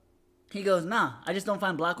 He goes, nah, I just don't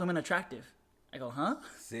find black women attractive. I go, huh?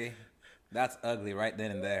 See, that's ugly right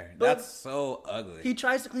then and there. But That's so ugly. he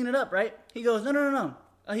tries to clean it up, right? He goes, no.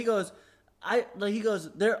 He goes,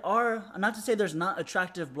 there are, not to say there's not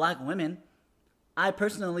attractive black women. I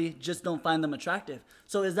personally just don't find them attractive.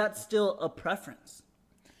 So is that still a preference?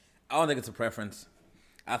 I don't think it's a preference.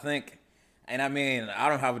 I think, and I mean, I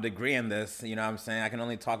don't have a degree in this. You know what I'm saying? I can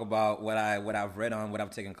only talk about what I've read on, what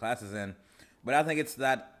I've taken classes in. But I think it's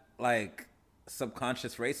that, like,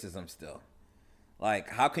 subconscious racism still. Like,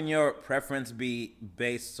 how can your preference be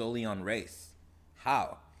based solely on race?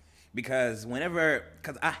 How? Because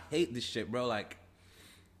I hate this shit, bro. Like,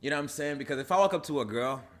 you know what I'm saying? Because if I walk up to a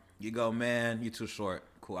girl, you go, man, you too short.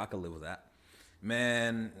 Cool, I could live with that.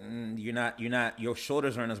 Man, your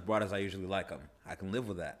shoulders aren't as broad as I usually like them. I can live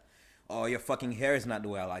with that. Oh, your fucking hair is not the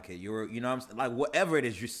way I like it. You know what I'm saying? Like, whatever it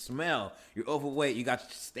is, you smell, you're overweight, you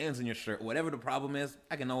got stains in your shirt, whatever the problem is,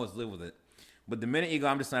 I can always live with it. But the minute you go,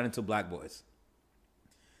 I'm just not into black boys.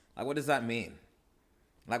 Like, what does that mean?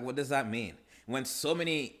 Like, what does that mean? When so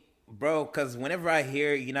many, bro, because whenever I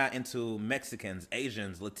hear you're not into Mexicans,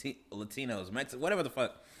 Asians, Latinos, whatever the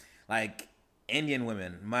fuck, like, Indian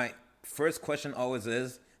women, my first question always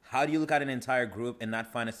is, how do you look at an entire group and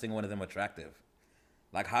not find a single one of them attractive?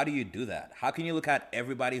 Like, how do you do that? How can you look at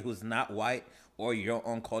everybody who's not white or your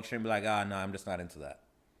own culture and be like, no, I'm just not into that?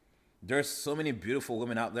 There's so many beautiful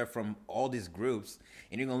women out there from all these groups,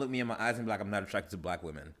 and you're going to look me in my eyes and be like, I'm not attracted to black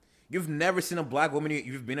women. You've never seen a black woman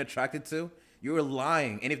you've been attracted to? You're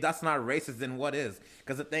lying. And if that's not racist, then what is?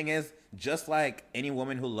 Because the thing is, just like any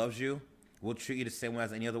woman who loves you will treat you the same way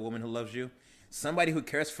as any other woman who loves you, somebody who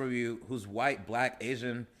cares for you, who's white, black,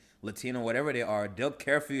 Asian, Latino, whatever they are, they'll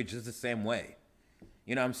care for you just the same way.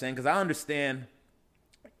 You know what I'm saying? Because I understand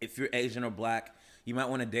if you're Asian or black, you might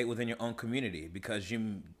want to date within your own community because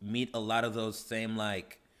you meet a lot of those same,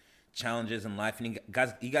 like, challenges in life. And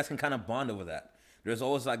you guys can kind of bond over that. There's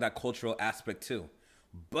always, like, that cultural aspect, too.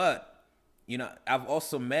 But, you know, I've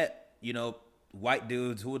also met, you know, white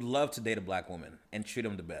dudes who would love to date a black woman and treat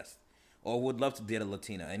them the best. Or would love to date a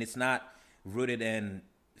Latina. And it's not rooted in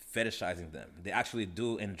fetishizing them. They actually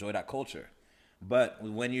do enjoy that culture. But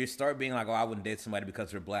when you start being like, oh, I wouldn't date somebody because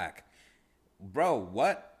they're black. Bro,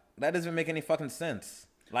 what? That doesn't make any fucking sense.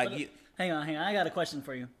 Like, Hang on. I got a question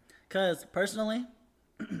for you. Because personally,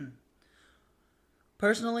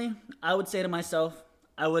 I would say to myself,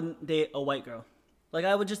 I wouldn't date a white girl. Like,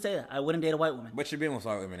 I would just say that. I wouldn't date a white woman. But you're being with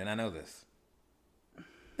white women, and I know this.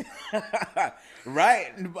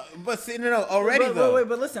 Right? But see, no, already though. Wait,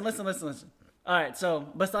 but listen. All right, so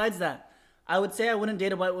besides that, I would say I wouldn't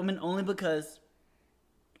date a white woman only because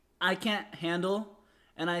I can't handle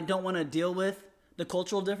and I don't want to deal with the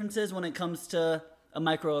cultural differences when it comes to a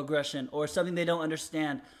microaggression or something they don't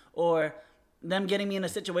understand or them getting me in a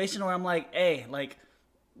situation where I'm like, hey, like,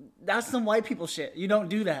 that's some white people shit. You don't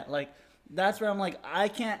do that. Like, that's where I'm like, I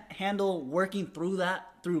can't handle working through that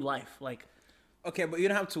through life. Like, okay, but you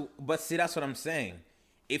don't have to. But see, that's what I'm saying.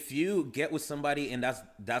 If you get with somebody and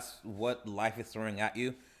that's what life is throwing at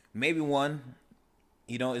you, maybe one,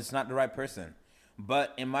 you know, it's not the right person.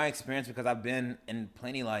 But in my experience, because I've been in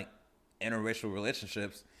plenty, like, interracial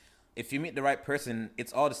relationships, if you meet the right person,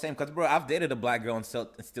 it's all the same. Because, bro, I've dated a black girl and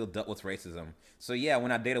still dealt with racism. So, yeah,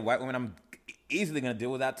 when I date a white woman, I'm easily going to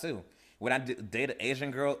deal with that, too. When I date an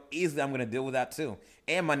Asian girl, easily I'm going to deal with that, too.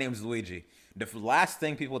 And my name's Luigi. The last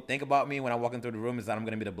thing people think about me when I walk into the room is that I'm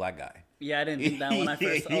going to be the black guy. Yeah, I didn't think that when I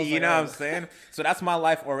first... You know what I'm saying? So that's my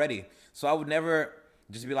life already. So I would never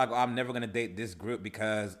just be like, oh, I'm never going to date this group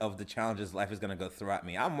because of the challenges life is going to go through at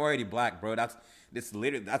me. I'm already black, bro. That's just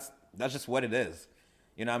what it is.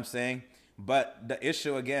 You know what I'm saying? But the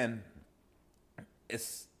issue, again,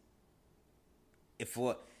 is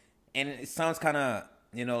and it sounds kind of,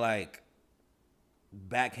 you know, like,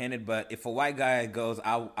 backhanded, but if a white guy goes,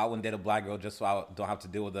 I wouldn't date a black girl just so I don't have to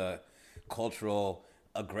deal with the cultural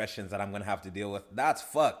aggressions that I'm going to have to deal with, that's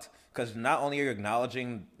fucked. Because not only are you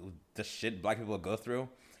acknowledging the shit black people go through,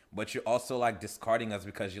 but you're also, like, discarding us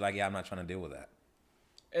because you're like, yeah, I'm not trying to deal with that.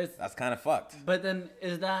 That's kind of fucked. But then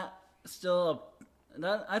is that still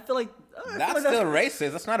I feel like... That's still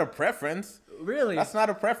racist. That's not a preference. Really? That's not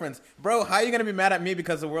a preference. Bro, how are you going to be mad at me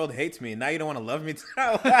because the world hates me? Now you don't want to love me?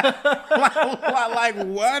 Like,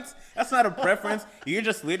 what? That's not a preference. You're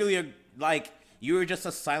just literally, like, you were just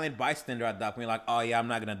a silent bystander at that point. You're like, oh, yeah, I'm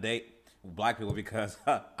not going to date black people because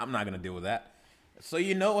I'm not going to deal with that. So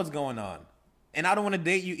you know what's going on. And I don't want to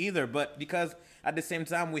date you either. But because at the same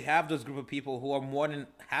time, we have those group of people who are more than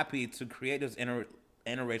happy to create those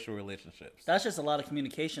interracial relationships. That's just a lot of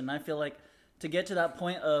communication. I feel like to get to that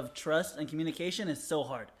point of trust and communication is so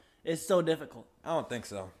hard. It's so difficult. I don't think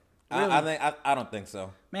so. Really? I don't think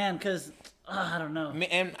so. Man, because I don't know.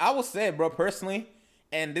 And I will say, bro, personally,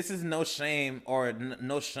 and this is no shame or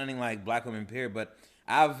no shunning like black women, period, but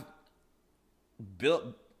I've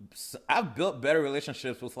built better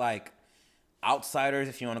relationships with like outsiders,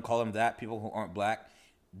 if you want to call them that, people who aren't black,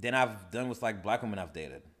 than I've done with like black women I've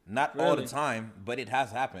dated. Not all the time, but it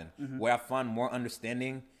has happened where I find more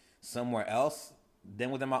understanding somewhere else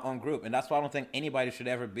than within my own group. And that's why I don't think anybody should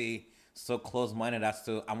ever be so close-minded as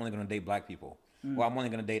to I'm only going to date black people or I'm only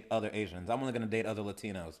going to date other Asians. I'm only going to date other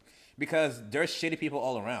Latinos because there's shitty people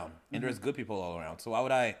all around and there's good people all around. So why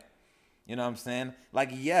would I, you know what I'm saying? Like,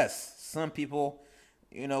 yes, some people,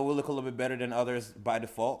 you know, will look a little bit better than others by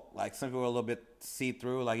default. Like some people are a little bit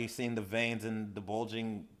see-through, like you're seeing the veins and the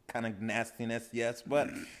bulging kind of nastiness, yes, but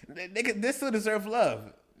they still deserve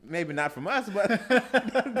love. Maybe not from us, but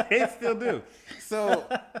they still do. So,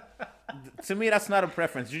 to me, that's not a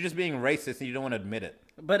preference. You're just being racist and you don't want to admit it.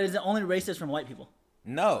 But is it only racist from white people?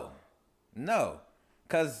 No.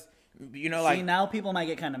 Because, you know, See, now people might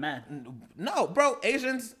get kind of mad. No, bro,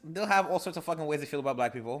 Asians, they'll have all sorts of fucking ways to feel about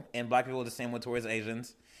black people. And black people are the same way towards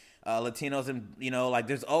Asians. Latinos, and, you know, like,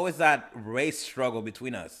 there's always that race struggle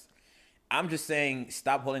between us. I'm just saying,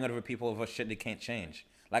 stop holding over people over shit that can't change.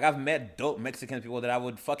 Like, I've met dope Mexican people that I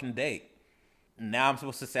would fucking date. Now I'm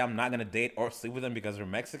supposed to say I'm not going to date or sleep with them because they're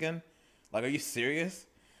Mexican? Like, are you serious?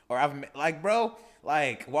 Or I've met, like, bro,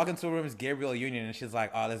 like, walk into a room is Gabrielle Union and she's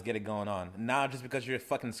like, oh, let's get it going on. Now, just because you're a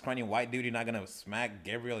fucking scrawny white dude, you're not going to smack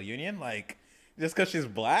Gabrielle Union? Like, just because she's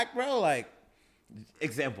black, bro? Like,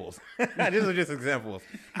 examples. These are just examples.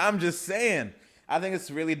 I'm just saying. I think it's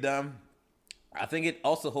really dumb. I think it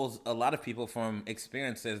also holds a lot of people from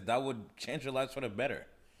experiences that would change their lives for the better.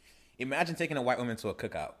 Imagine taking a white woman to a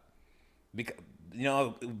cookout.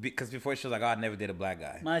 Because before she was like, oh, I'd never date a black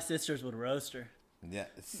guy. My sisters would roast her. Yeah,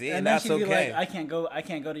 see, and that's then she'd be okay. like, I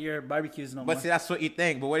can't go to your barbecues no more. But see, that's what you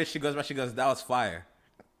think. But what if she goes back? She goes, that was fire.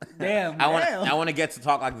 Damn. I want to get to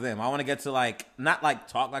talk like them. I want to get to like, not like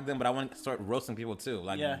talk like them, but I want to start roasting people too.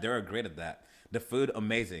 Like, they're great at that. The food,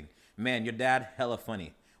 amazing. Man, your dad, hella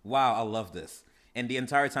funny. Wow, I love this. And the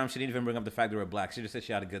entire time, she didn't even bring up the fact they were black. She just said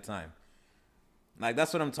she had a good time. Like,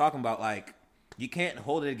 that's what I'm talking about. Like, you can't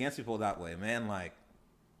hold it against people that way, man. Like,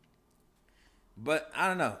 but I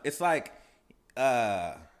don't know. It's like,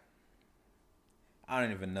 I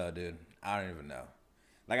don't even know, dude. I don't even know.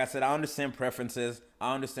 Like I said, I understand preferences.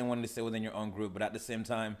 I understand wanting to stay within your own group. But at the same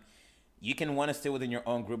time, you can want to stay within your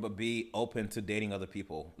own group, but be open to dating other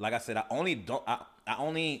people. Like I said, I only don't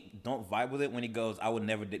vibe with it when he goes, I would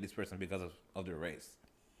never date this person because of their race.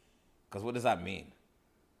 Because what does that mean?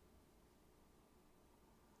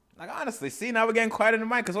 Like, honestly, see, now we're getting quiet in the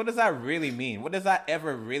mic, because what does that really mean? What does that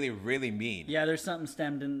ever really, really mean? Yeah, there's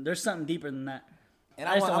something deeper than that. And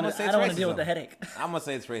I don't want to deal with the headache. I'm going to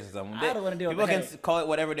say it's racism. I don't want to deal with the headache. People can call it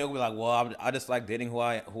whatever. They'll be like, well, I just like dating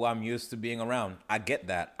who I'm used to being around. I get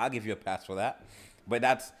that. I'll give you a pass for that. But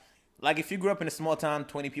that's, like, if you grew up in a small town,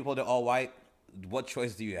 20 people, they're all white, what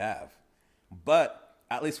choice do you have? But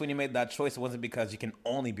at least when you made that choice, it wasn't because you can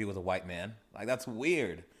only be with a white man. Like, that's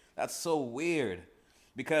weird. That's so weird.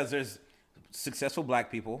 Because there's successful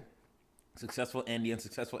black people, successful Indians,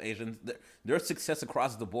 successful Asians. There's success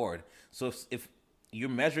across the board. So if you're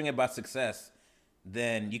measuring it by success,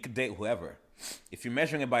 then you could date whoever. If you're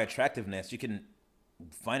measuring it by attractiveness, you can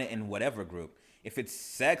find it in whatever group. If it's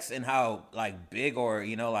sex and how, like, big or,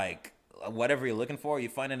 you know, like, whatever you're looking for, you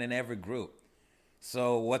find it in every group.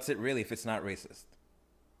 So what's it really if it's not racist?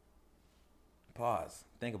 Pause.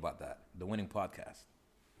 Think about that. The Winning Podcast.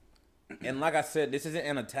 And like I said, this isn't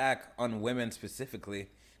an attack on women specifically,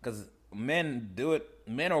 because men do it.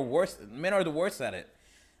 Men are worse. Men are the worst at it.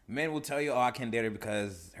 Men will tell you, oh, I can't date her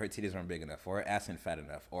because her titties aren't big enough, or her ass ain't fat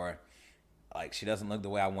enough, or like she doesn't look the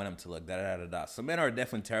way I want them to look. Da da da da. So men are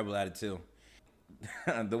definitely terrible at it too.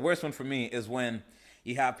 The worst one for me is when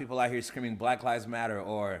you have people out here screaming Black Lives Matter,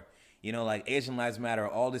 or, you know, like Asian Lives Matter,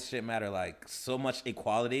 all this shit matter, like so much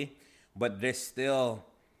equality, but they're still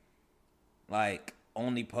like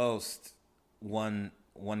only post one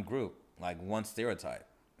group, like one stereotype.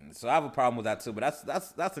 So I have a problem with that too, but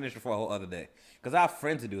that's an issue for a whole other day. Because I have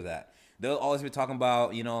friends who do that. They'll always be talking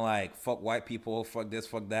about, you know, like, fuck white people, fuck this,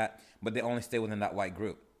 fuck that, but they only stay within that white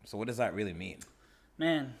group. So what does that really mean?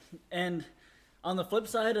 Man, and on the flip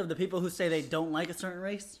side of the people who say they don't like a certain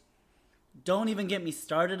race, don't even get me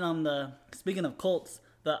started on the, speaking of cults,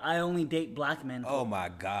 the I only date black men. Oh my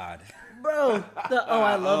God. Bro,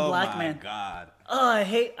 I love black men. Oh my God.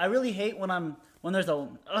 I really hate when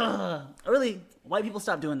white people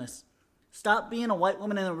stop doing this. Stop being a white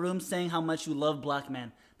woman in a room saying how much you love black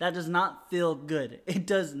men. That does not feel good. It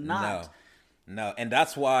does not. No. And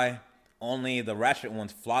that's why only the ratchet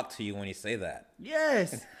ones flock to you when you say that.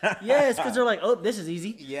 Yes. Yes, because they're like, oh, this is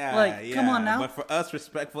easy. Yeah. Like, come on now. But for us,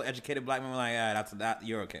 respectful, educated black men, we're like,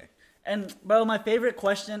 you're okay. And, bro, my favorite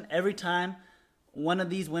question every time one of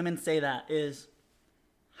these women say that is,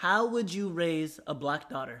 how would you raise a black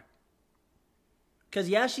daughter? Because,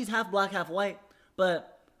 yeah, she's half black, half white,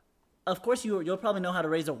 but of course you'll probably know how to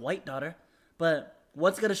raise a white daughter, but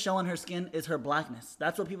what's going to show on her skin is her blackness.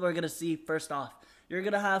 That's what people are going to see first off. You're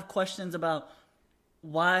going to have questions about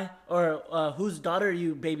why or whose daughter are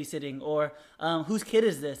you babysitting or whose kid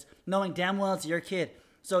is this, knowing damn well it's your kid.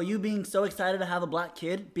 So you being so excited to have a black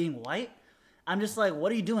kid being white, I'm just like,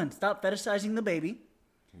 what are you doing? Stop fetishizing the baby.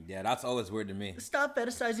 Yeah, that's always weird to me. Stop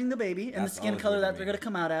fetishizing the baby and the skin color that they're going to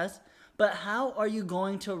come out as. But how are you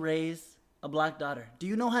going to raise a black daughter? Do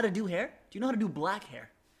you know how to do hair? Do you know how to do black hair?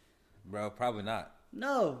 Bro, probably not.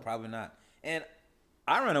 No. Probably not. And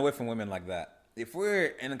I run away from women like that. If we're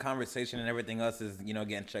in a conversation and everything else is,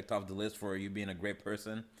 getting checked off the list for you being a great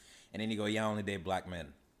person, and then you go, yeah, I only date black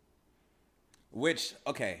men. Which,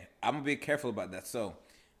 okay, I'm gonna be careful about that. So,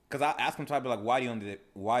 because I ask them, like, why do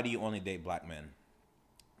you only date black men?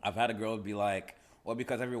 I've had a girl be like, well,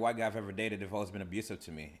 because every white guy I've ever dated, they've always been abusive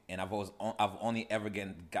to me, and I've only ever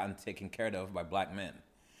gotten taken care of by black men.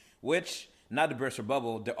 Which, not to burst your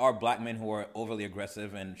bubble, there are black men who are overly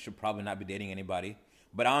aggressive and should probably not be dating anybody.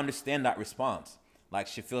 But I understand that response. Like,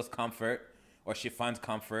 she feels comfort, or she finds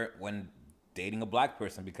comfort when dating a black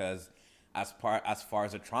person because as far as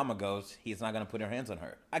her trauma goes, he's not going to put her hands on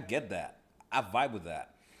her. I get that. I vibe with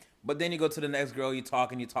that. But then you go to the next girl, you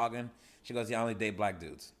talking. She goes, yeah, I only date black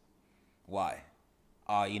dudes. Why?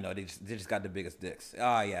 They just got the biggest dicks.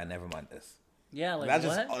 Oh, yeah, never mind this. Yeah, like that's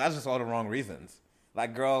what? That's just all the wrong reasons.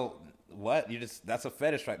 Like, girl, what? That's a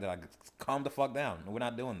fetish right there. Like, calm the fuck down. We're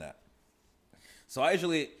not doing that. So I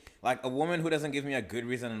usually, like, a woman who doesn't give me a good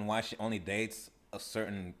reason and why she only dates a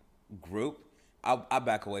certain group, I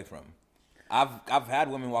back away from. I've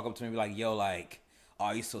had women walk up to me and be like, yo, like,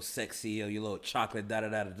 oh, you so sexy, yo, you little chocolate,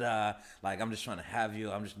 da-da-da-da-da. Like, I'm just trying to have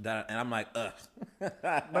you. And I'm like, ugh.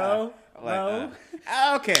 Bro,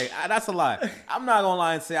 Okay, that's a lie. I'm not going to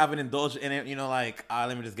lie and say I've been indulged in it.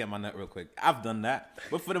 Let me just get my nut real quick. I've done that.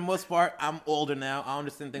 But for the most part, I'm older now. I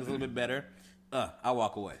understand things a little bit better. I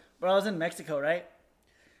walk away. Bro, I was in Mexico, right?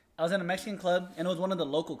 I was in a Mexican club, and it was one of the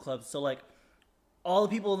local clubs. So, like, all the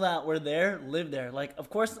people that were there lived there. Like,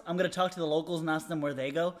 of course, I'm going to talk to the locals and ask them where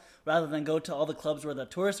they go rather than go to all the clubs where the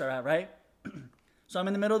tourists are at, right? So I'm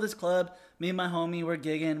in the middle of this club. Me and my homie, we're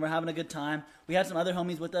gigging. We're having a good time. We had some other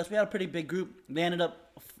homies with us. We had a pretty big group. They ended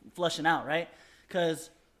up flushing out, right?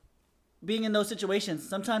 Because being in those situations,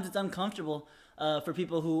 sometimes it's uncomfortable for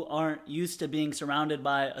people who aren't used to being surrounded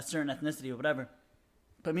by a certain ethnicity or whatever.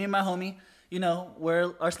 But me and my homie,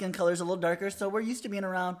 our skin color is a little darker, so we're used to being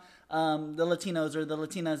around the Latinos or the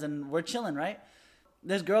Latinas, and we're chilling, right?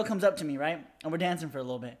 This girl comes up to me, right? And we're dancing for a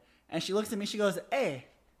little bit. And she looks at me, she goes, hey.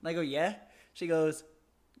 And I go, yeah? She goes,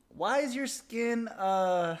 why is your skin,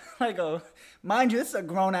 I go, mind you, this is a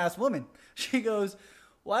grown-ass woman. She goes,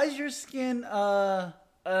 why is your skin,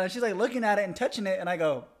 she's like looking at it and touching it, and I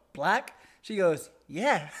go, black? She goes,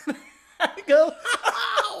 yeah. I go,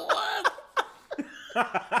 what?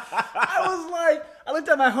 I looked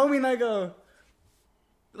at my homie and I go,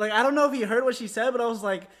 like, I don't know if he heard what she said, but I was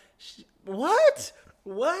like, what?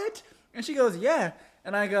 And she goes, yeah.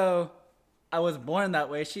 And I go, I was born that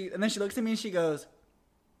way. And then she looks at me and she goes,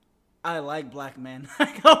 I like black men.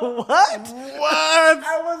 I go, what?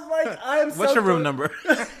 I was like, What's your room number?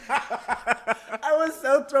 I was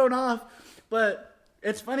so thrown off. But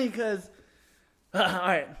it's funny because, all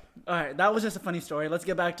right. That was just a funny story. Let's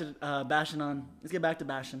get back to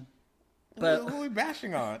bashing. But who are we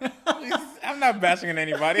bashing on? I'm not bashing on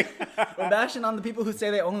anybody. We're bashing on the people who say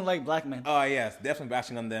they only like black men. Oh, yes. Definitely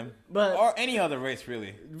bashing on them. Or any other race,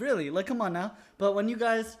 really. Really? Like, come on now. But when you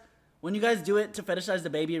guys do it to fetishize the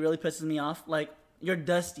baby, it really pisses me off. Like, you're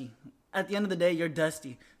dusty. At the end of the day, you're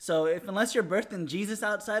dusty. So unless you're birthing Jesus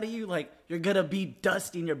outside of you, like, you're going to be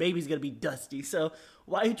dusty and your baby's going to be dusty. So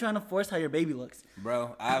why are you trying to force how your baby looks?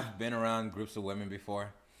 Bro, I've been around groups of women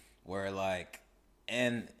before where, like,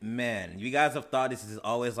 and man, you guys have thought this is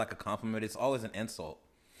always like a compliment. It's always an insult.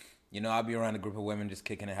 I'll be around a group of women just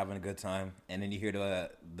kicking and having a good time. And then you hear the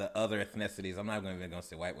other ethnicities. I'm not even going to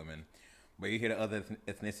say white women. But you hear the other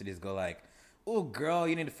ethnicities go like, oh, girl,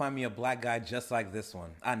 you need to find me a black guy just like this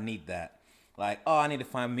one. I need that. Like, oh, I need to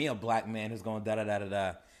find me a black man who's going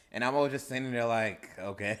da-da-da-da-da. And I'm always just sitting there like,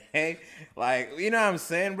 okay. Like, you know what I'm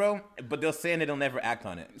saying, bro? But they'll say and they'll never act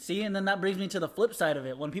on it. See, and then that brings me to the flip side of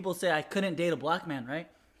it. When people say I couldn't date a black man, right?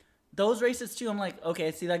 Those races too, I'm like,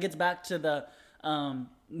 okay, see, that gets back to the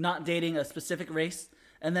not dating a specific race.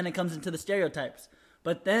 And then it comes into the stereotypes.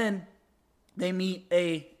 But then they meet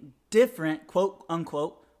a different, quote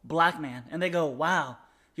unquote, black man. And they go, wow,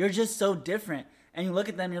 you're just so different. And you look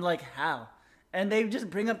at them, you're like, how? And they just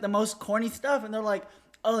bring up the most corny stuff. And they're like,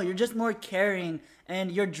 oh, you're just more caring.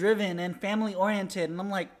 And you're driven and family oriented. And I'm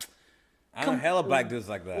like, I know hella black dudes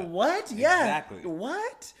like that. what? Yeah. Exactly.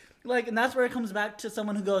 What? Like, and that's where it comes back to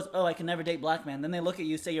someone who goes, oh, I can never date black men. Then they look at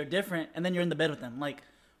you, say you're different. And then you're in the bed with them. Like,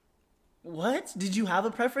 what? Did you have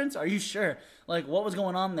a preference? Are you sure? Like, what was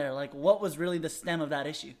going on there? Like, what was really the stem of that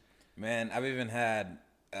issue? Man, I've even had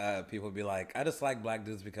people be like, I just like black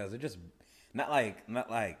dudes because they're just not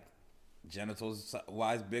like genitals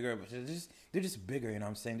wise bigger, but they're just bigger. You know what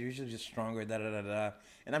I'm saying? They're usually just stronger. Da da da da.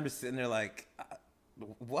 And I'm just sitting there like,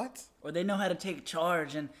 what? Or they know how to take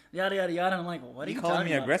charge and yada yada yada. And I'm like, what are you calling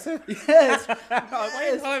talking me about? Aggressive? Yes. Why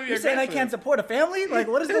are you calling me You're saying I aggressive? can't support a family? Like,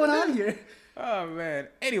 what is going on here? Oh man.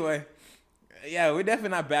 Anyway, yeah, we're definitely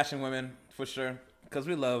not bashing women for sure because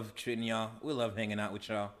we love treating y'all. We love hanging out with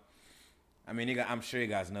y'all. I mean, I'm sure you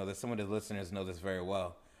guys know this. Some of the listeners know this very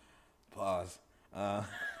well. Pause.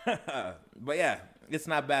 But yeah, it's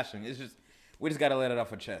not bashing. It's just we just gotta let it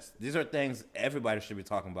off our chest. These are things everybody should be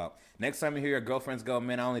talking about. Next time you hear your girlfriends go,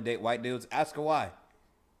 "Man, I only date white dudes," ask her why.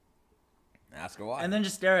 Ask her why. And then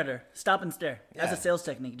just stare at her. Stop and stare. Yeah. That's a sales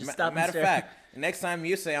technique. Just stop and Matter stare. of fact, next time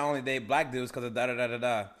you say I only date black dudes because of da da da da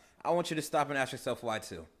da, I want you to stop and ask yourself why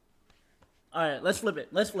too. All right, let's flip it.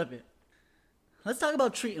 Let's talk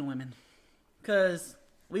about treating women. Because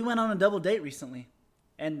we went on a double date recently.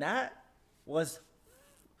 And that was...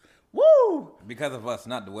 Woo! Because of us,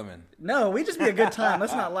 not the women. No, we just be a good time.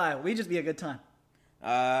 Let's not lie. We just be a good time.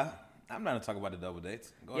 I'm not gonna talk about the double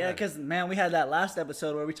dates. Go Yeah, ahead. because, man, we had that last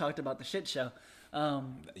episode where we talked about the shit show.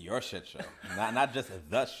 Your shit show, not just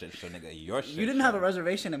the shit show, nigga. Your shit. You didn't show. have a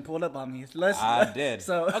reservation and pulled up on me. I did.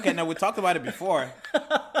 So okay, no, we talked about it before,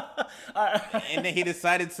 and then he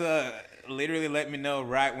decided to literally let me know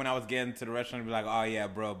right when I was getting to the restaurant and be like, "Oh yeah,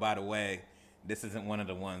 bro. By the way, this isn't one of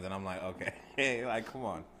the ones." And I'm like, "Okay, hey, like, come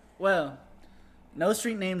on." Well, no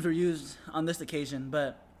street names were used on this occasion,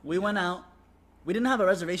 but we went out. We didn't have a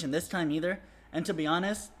reservation this time either. And to be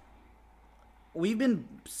honest, we've been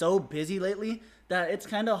so busy lately that it's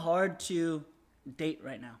kind of hard to date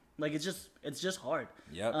right now. Like, it's just hard.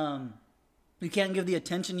 Yep. You can't give the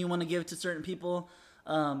attention you want to give to certain people.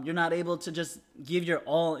 You're not able to just give your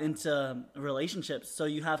all into relationships. So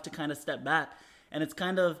you have to kind of step back. And it's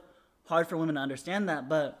kind of hard for women to understand that.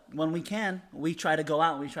 But when we can, we try to go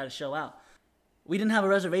out and we try to show out. We didn't have a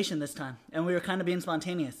reservation this time. And we were kind of being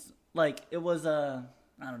spontaneous. Like, it was, I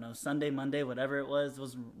don't know, Sunday, Monday, whatever it was. It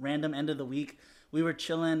was random end of the week. We were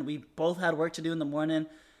chilling. We both had work to do in the morning.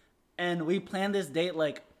 And we planned this date,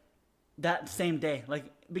 like, that same day. Like,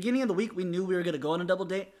 beginning of the week, we knew we were going to go on a double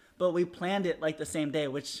date. But we planned it, like, the same day,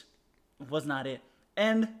 which was not it.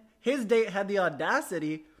 And his date had the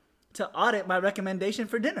audacity to audit my recommendation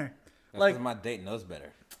for dinner. That's like, 'cause my date knows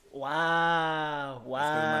better. Wow. That's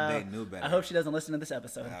 'cause my date knew better. I hope she doesn't listen to this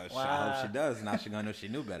episode. I hope she does. Now she's gonna know she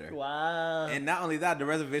knew better. Wow. And not only that, the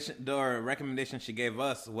recommendation she gave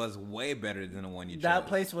us was way better than the one you chose. That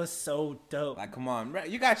place was so dope. Like, come on,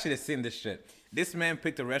 you guys should have seen this shit. This man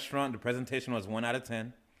picked a restaurant. The presentation was 1 out of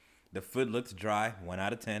 10. The food looked dry. 1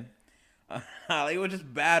 out of 10. It was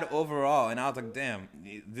just bad overall. And I was like, damn,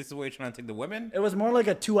 this is where you're trying to take the women? It was more like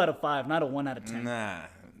a 2 out of 5, not a 1 out of 10. Nah.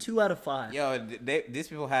 2 out of 5. Yo, these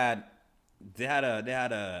people had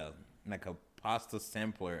a like a pasta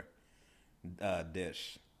sampler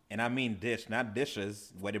dish, and I mean dish, not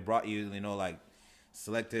dishes. Where they brought you, like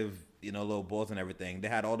selective, little bowls and everything. They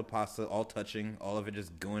had all the pasta, all touching, all of it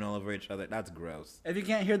just going all over each other. That's gross. If you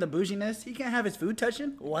can't hear the bouginess, he can't have his food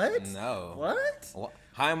touching? What? No. What? Well,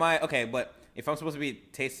 how am I? Okay, but if I'm supposed to be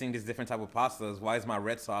tasting these different type of pastas, why is my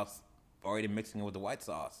red sauce already mixing it with the white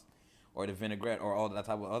sauce? Or the vinaigrette, or all that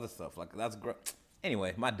type of other stuff. Like, that's gross.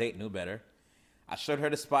 Anyway, my date knew better. I showed her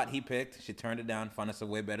the spot he picked. She turned it down, found us a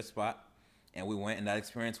way better spot. And we went, and that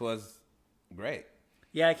experience was great.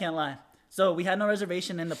 Yeah, I can't lie. So we had no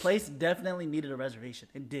reservation, and the place definitely needed a reservation.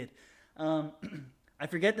 It did. I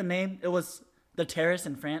forget the name. It was the Terrace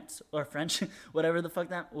in France, or French, whatever the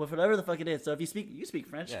fuck it is. So if you speak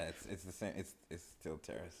French. Yeah, it's the same. It's still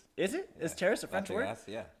Terrace. Is it? Yeah. Is Terrace a French word?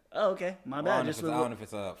 Yeah. Oh, okay. My Well, bad. I don't know if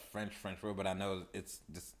it's a French word, but I know it's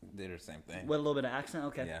just they're the same thing. With a little bit of accent?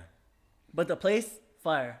 Okay. Yeah. But the place,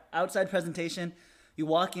 fire. Outside presentation. You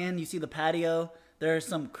walk in, you see the patio. There are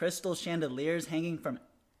some crystal chandeliers hanging from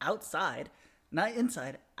outside, not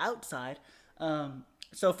inside, outside.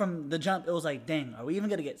 So from the jump, it was like, dang, are we even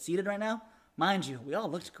gonna get seated right now? Mind you, we all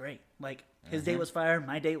looked great. Like his date was fire,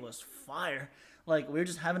 my date was fire. Like we were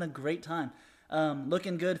just having a great time,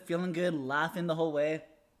 looking good, feeling good, laughing the whole way.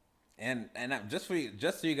 And just so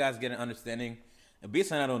you guys get an understanding,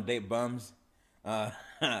 Beast and I don't date bums,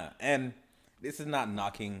 and this is not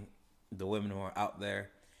knocking the women who are out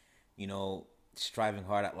there, striving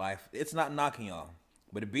hard at life. It's not knocking y'all,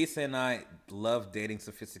 but Beast and I love dating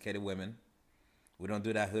sophisticated women. We don't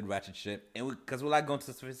do that hood ratchet shit, and because we like going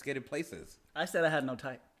to sophisticated places. I said I had no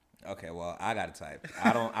type. Okay, well, I got a type.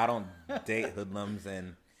 I don't date hoodlums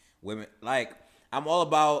and women. Like, I'm all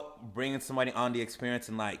about bringing somebody on the experience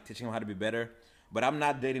and like teaching them how to be better. But I'm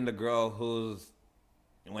not dating the girl who's,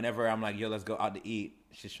 whenever I'm like, yo, let's go out to eat,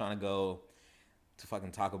 she's trying to go to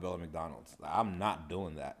fucking Taco Bell or McDonald's. Like, I'm not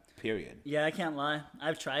doing that. Period. Yeah, I can't lie.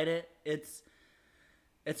 I've tried it. It's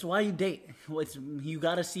why you date. You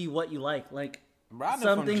gotta see what you like. Like,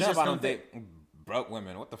 some things just don't date broke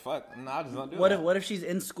women. What the fuck? No, I just don't do that. What if she's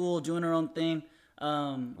in school doing her own thing?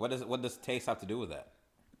 What does taste have to do with that?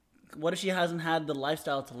 What if she hasn't had the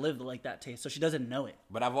lifestyle to live like that taste, so she doesn't know it?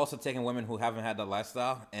 But I've also taken women who haven't had that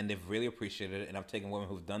lifestyle, and they've really appreciated it. And I've taken women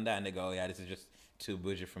who've done that, and they go, oh, yeah, this is just too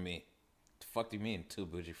bougie for me. The fuck do you mean, too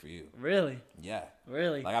bougie for you? Really? Yeah.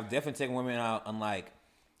 Really? Like, I've definitely taken women out on, like,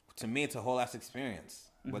 to me, it's a whole ass experience.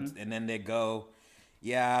 But and then they go,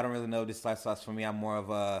 yeah, I don't really know this lifestyle's for me. I'm more of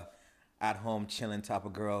a at-home chilling type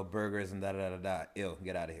of girl, burgers and da-da-da-da. Ew,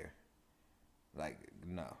 get out of here. Like,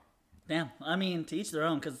 no. Damn. I mean, to each their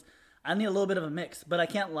own, because I need a little bit of a mix. But I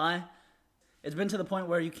can't lie. It's been to the point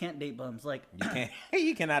where you can't date bums. Like,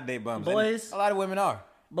 you cannot date bums. Boys. And a lot of women are.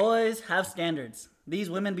 Boys have standards.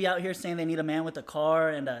 These women be out here saying they need a man with a car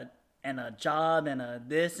and a job and a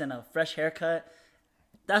this and a fresh haircut.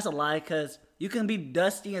 That's a lie, because you can be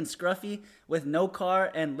dusty and scruffy with no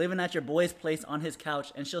car and living at your boy's place on his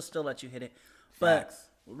couch, and she'll still let you hit it. Facts.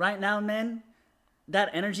 But right now, men,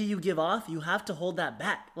 that energy you give off, you have to hold that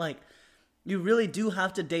back. Like, you really do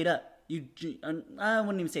have to date up. I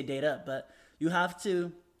wouldn't even say date up, but you have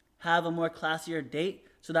to have a more classier date,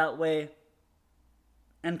 so that way,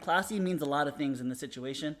 and classy means a lot of things in the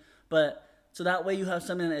situation, but so that way you have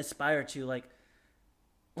something to aspire to.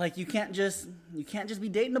 Like you can't just be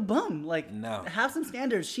dating a bum. Like, no. Have some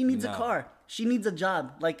standards. She needs a car. She needs a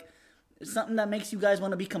job. Like, something that makes you guys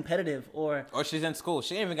want to be competitive. Or she's in school.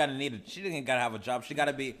 She ain't even gotta need it. She didn't gotta have a job. She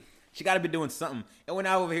gotta be doing something. And we're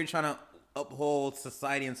not over here trying to uphold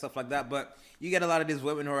society and stuff like that. But you get a lot of these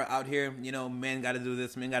women who are out here. Men gotta do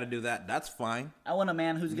this. Men gotta do that. That's fine. I want a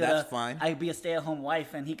man who's gonna. That's fine. I'd be a stay-at-home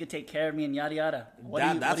wife, and he could take care of me and yada yada. What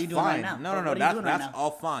are you doing right now? No. That's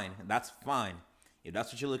all fine. That's fine. If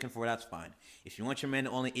that's what you're looking for, that's fine. If you want your man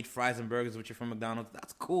to only eat fries and burgers with you from McDonald's,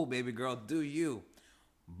 that's cool, baby girl. Do you.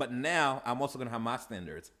 But now, I'm also going to have my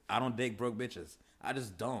standards. I don't date broke bitches. I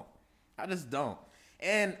just don't.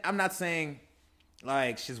 And I'm not saying,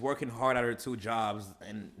 like, she's working hard at her 2 jobs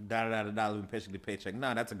and da-da-da-da-da, living paycheck to paycheck.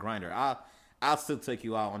 No, that's a grinder. I'll still take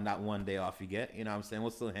you out on that one day off you get. You know what I'm saying?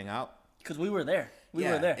 We'll still hang out. Because we were there. We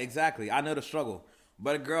were there. Exactly. I know the struggle.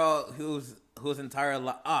 But a girl whose entire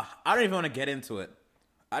life, I don't even want to get into it.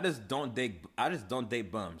 I just don't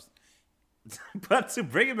date bums. But to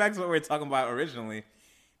bring it back to what we were talking about originally,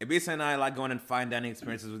 Ibisa and I like going and fine dining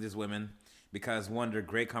experiences with these women because, one, they're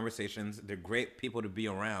great conversations, they're great people to be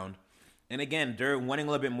around, and again, they're wanting a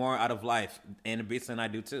little bit more out of life, and Ibisa and I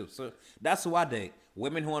do too. So that's who I date: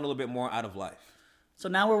 women who want a little bit more out of life. So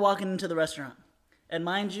now we're walking into the restaurant, and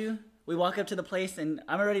mind you, we walk up to the place, and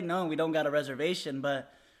I'm already knowing we don't got a reservation,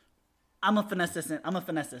 but I'm a finesse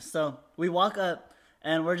this. So we walk up,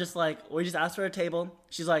 and we just asked for a table.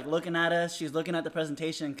 She's like looking at us. She's looking at the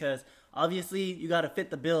presentation because obviously you got to fit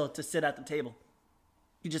the bill to sit at the table.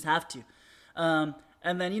 You just have to.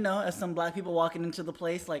 And then, as some black people walking into the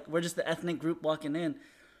place, like we're just the ethnic group walking in.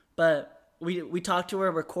 But we talk to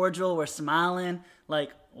her. We're cordial. We're smiling. Like,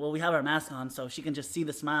 well, we have our mask on, so she can just see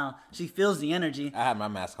the smile. She feels the energy. I had my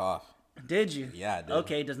mask off. Did you? Yeah, I did.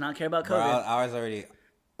 Okay, does not care about COVID. Bro, I was already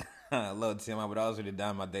a little TMI, but I was already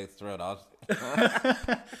down my date's throat.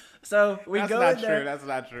 So we That's go not in there. true. That's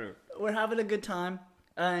not true. We're having a good time.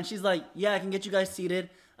 And she's like, yeah, I can get you guys seated.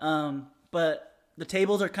 But the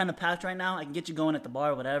tables are kind of packed right now. I can get you going at the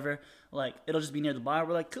bar, whatever. Like, it'll just be near the bar.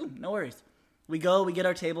 We're like, cool, no worries. We go, we get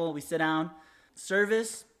our table, we sit down.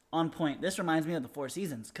 Service on point. This reminds me of the Four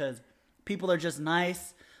Seasons because people are just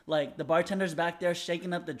nice. Like, the bartender's back there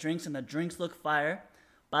shaking up the drinks, and the drinks look fire.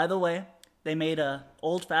 By the way, they made a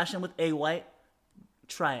old fashioned with egg white.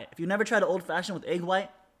 Try it. If you never tried an old fashioned with egg white,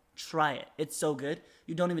 try it. It's so good.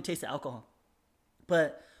 You don't even taste the alcohol.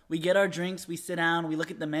 But we get our drinks, we sit down, we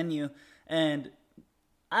look at the menu, and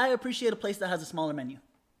I appreciate a place that has a smaller menu.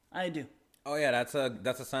 I do. Oh yeah, that's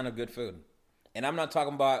a sign of good food. And I'm not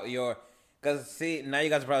talking about because see, now you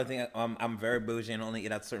guys are probably thinking I'm very bougie and only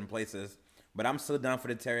eat at certain places. But I'm still down for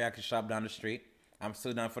the teriyaki shop down the street. I'm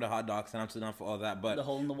still down for the hot dogs, and I'm still down for all that. But the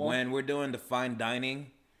hole in the wall. When we're doing the fine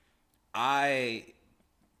dining,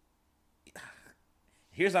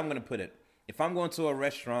 here's how I'm gonna put it. If I'm going to a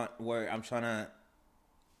restaurant where I'm trying to,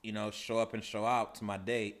 show up and show out to my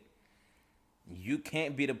date, you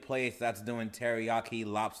can't be the place that's doing teriyaki,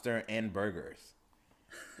 lobster, and burgers.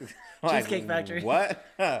 Cheesecake Factory. What?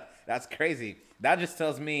 That's crazy. That just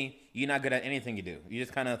tells me you're not good at anything you do. You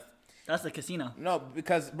just kind of... That's the casino. No,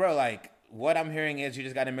 because, bro, what I'm hearing is you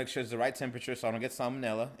just got to make sure it's the right temperature so I don't get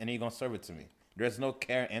salmonella, and then you're going to serve it to me. There's no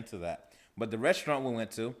care into that. But the restaurant we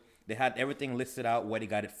went to, they had everything listed out, where they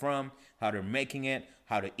got it from, how they're making it,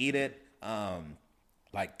 how to eat it,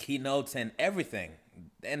 keynotes and everything.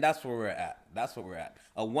 And that's where we're at.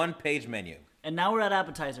 A one-page menu. And now we're at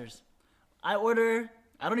appetizers. I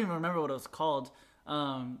don't even remember what it was called.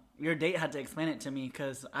 Your date had to explain it to me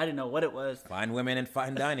because I didn't know what it was. Fine women and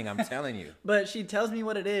fine dining, I'm telling you. But she tells me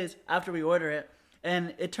what it is after we order it.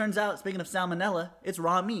 And it turns out, speaking of salmonella, it's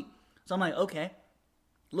raw meat. So I'm like, okay.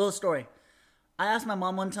 Little story. I asked my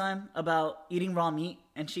mom one time about eating raw meat,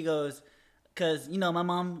 and she goes, because, my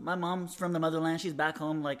mom's from the motherland. She's back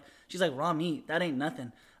home. She's like, raw meat, that ain't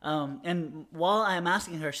nothing. And while I'm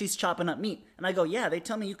asking her, she's chopping up meat. And I go, yeah, they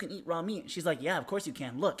tell me you can eat raw meat. She's like, yeah, of course you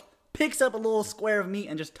can. Look. Picks up a little square of meat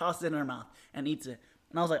and just tosses it in her mouth and eats it.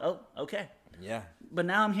 And I was like, oh, okay. Yeah. But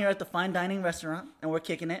now I'm here at the fine dining restaurant, and we're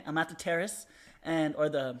kicking it. I'm at the terrace, or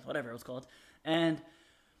the, whatever it was called. And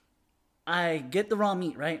I get the raw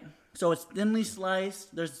meat, right? So it's thinly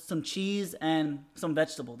sliced. There's some cheese and some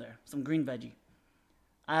vegetable there, some green veggie.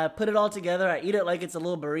 I put it all together. I eat it like it's a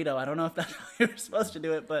little burrito. I don't know if that's how you're supposed to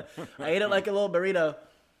do it, but I ate it like a little burrito.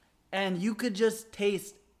 And you could just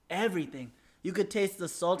taste everything. You could taste the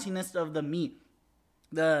saltiness of the meat,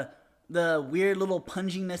 the weird little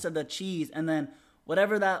punginess of the cheese, and then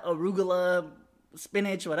whatever that arugula,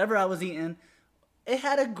 spinach, whatever I was eating, it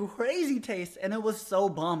had a crazy taste, and it was so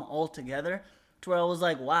bomb altogether to where I was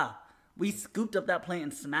like, wow, we scooped up that plate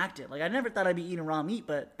and smacked it. I never thought I'd be eating raw meat,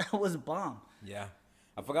 but that was bomb. Yeah.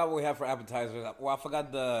 I forgot what we had for appetizers. Well, I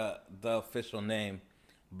forgot the official name,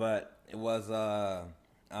 but it was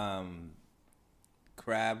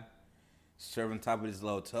crab served on top of these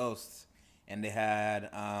little toasts, and they had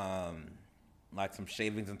some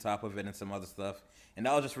shavings on top of it and some other stuff, and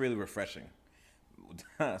that was just really refreshing.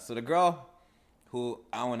 So the girl who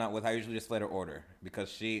I went out with, I usually just let her order because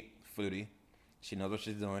she foodie, she knows what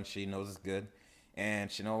she's doing, she knows it's good,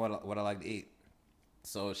 and she knows what I like to eat.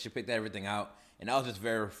 So she picked everything out, and that was just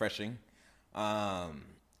very refreshing. I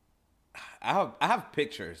have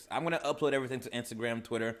pictures. I'm gonna upload everything to Instagram,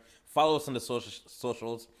 Twitter. Follow us on the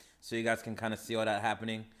socials so you guys can kind of see all that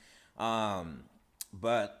happening.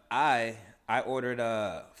 But I ordered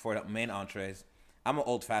for the main entrees. I'm an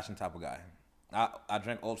old fashioned type of guy. I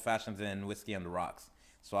drink old fashions and whiskey on the rocks,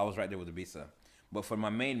 so I was right there with the Ibiza. But for my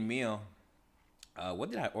main meal, what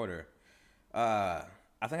did I order? I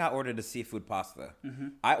think I ordered the seafood pasta. Mm-hmm.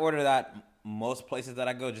 I order that most places that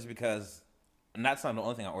I go just because, and that's not the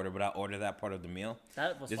only thing I order, but I order that part of the meal.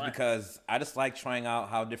 That was just fine. Because I just like trying out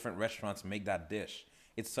how different restaurants make that dish.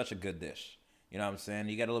 It's such a good dish. You know what I'm saying?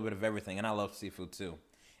 You get a little bit of everything, and I love seafood too.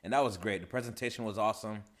 And that was great. The presentation was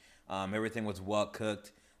awesome. Everything was well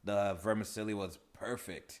cooked. The vermicelli was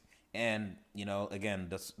perfect. And, again,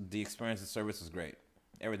 the experience and service was great.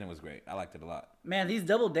 Everything was great. I liked it a lot. Man, these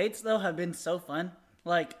double dates, though, have been so fun.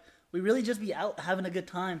 We really just be out having a good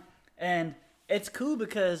time. And it's cool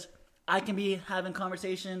because I can be having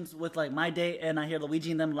conversations with, my date, and I hear Luigi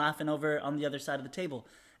and them laughing over on the other side of the table.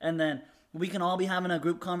 And then we can all be having a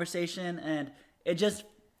group conversation, and it just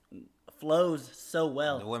flows so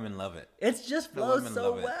well. The women love it. It just flows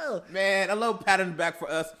so well. Man, a little pat on the back for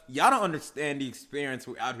us. Y'all don't understand the experience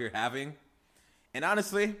we're out here having. And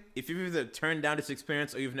honestly, if you've either turned down this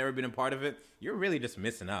experience or you've never been a part of it, you're really just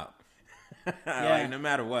missing out. Yeah. No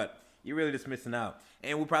matter what, you're really just missing out.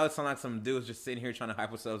 And we probably sound like some dudes just sitting here trying to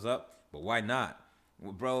hype ourselves up, but why not?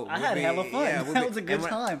 Well, bro, I had hella fun. Yeah, that was a good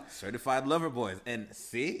time. Certified lover boys. And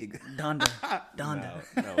see? Donda.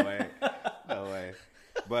 No way. No way.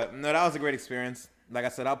 But no, that was a great experience. Like I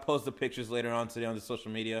said, I'll post the pictures later on today on the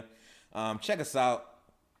social media. Check us out.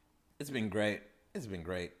 It's been great.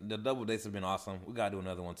 The double dates have been awesome. We got to do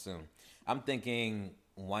another one soon. I'm thinking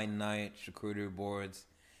wine night, charcuterie boards,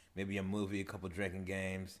 maybe a movie, a couple drinking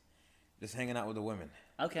games. Just hanging out with the women.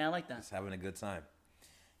 Okay, I like that. Just having a good time.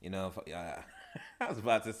 You know, I was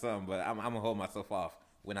about to say something, but I'm going to hold myself off.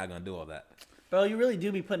 We're not going to do all that. Bro, you really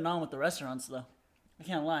do be putting on with the restaurants, though. I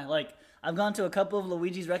can't lie. Like, I've gone to a couple of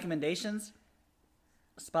Luigi's recommendations.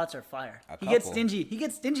 Spots are fire. He gets stingy. He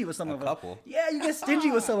gets stingy with some of them. A couple? Yeah, you get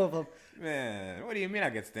stingy with some of them. Man, what do you mean I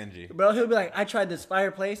get stingy? Bro, he'll be like, I tried this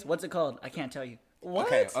fireplace. What's it called? I can't tell you.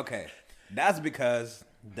 What? Okay. That's because,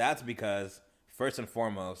 first and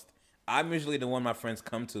foremost, I'm usually the one my friends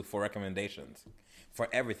come to for recommendations. For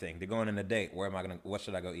everything. They're going on a date. What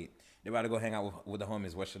should I go eat? They're about to go hang out with the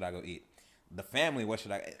homies. What should I go eat? The family, what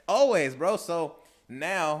should I... Always, bro. So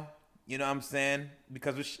now, you know what I'm saying?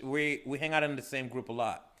 Because we hang out in the same group a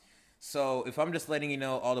lot. So if I'm just letting you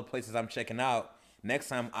know all the places I'm checking out, next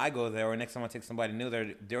time I go there or next time I take somebody new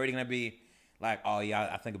there, they're already going to be like, oh, yeah,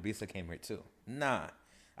 I think Abisa came here too. Nah.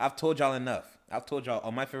 I've told y'all enough. I've told y'all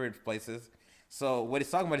all my favorite places. So what he's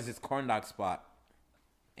talking about is this corn dog spot.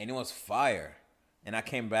 And it was fire. And I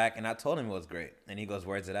came back and I told him it was great. And he goes,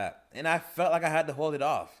 where's it at? And I felt like I had to hold it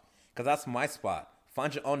off. Because that's my spot.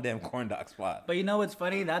 Find your own damn corn dog spot. But you know what's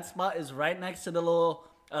funny? That spot is right next to the little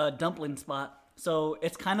dumpling spot. So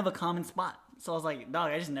it's kind of a common spot. So I was like,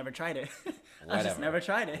 dog, I just never tried it. I just never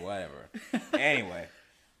tried it. Whatever. Anyway,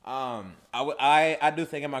 I do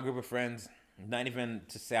think in my group of friends, not even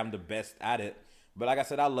to say I'm the best at it, but like I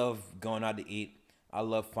said, I love going out to eat. I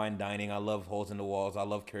love fine dining. I love holes in the walls. I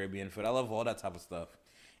love Caribbean food. I love all that type of stuff.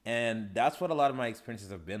 And that's what a lot of my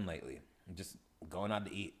experiences have been lately. Just going out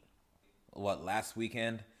to eat. Last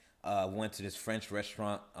weekend, went to this French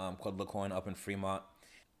restaurant called Le Coin up in Fremont.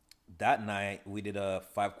 That night, we did a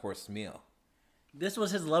 5-course meal. This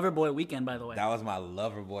was his lover boy weekend, by the way. That was my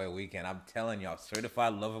lover boy weekend. I'm telling y'all,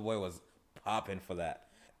 certified lover boy was popping for that.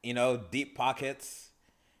 You know, deep pockets.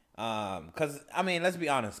 Because, I mean, let's be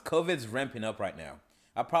honest. COVID's ramping up right now.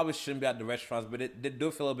 I probably shouldn't be at the restaurants, but it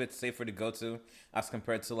do feel a bit safer to go to as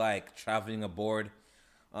compared to, like, traveling aboard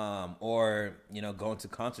or, you know, going to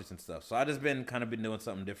concerts and stuff. So I just been doing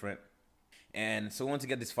something different. And so we went to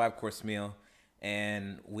get this 5-course meal,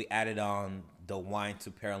 and we added on the wine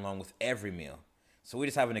to pair along with every meal. So we're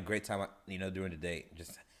just having a great time, you know, during the date.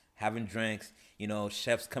 Just having drinks, you know,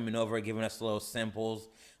 chefs coming over, giving us little samples.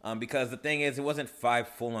 Because the thing is, it wasn't 5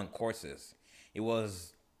 full-on courses. It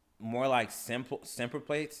was more like simple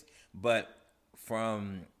plates, but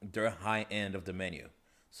from their high end of the menu.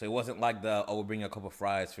 So it wasn't like we'll bring you a couple of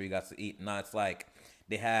fries for you guys to eat. No, it's like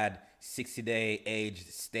they had 60-day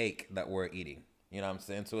aged steak that we're eating. You know what I'm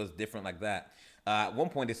saying? So it was different like that. At one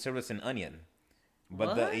point, they served us an onion.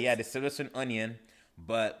 But they served us an onion,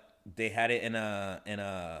 but they had it in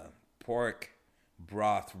a pork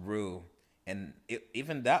broth roux. And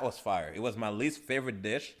even that was fire. It was my least favorite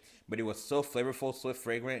dish, but it was so flavorful, so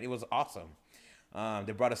fragrant. It was awesome.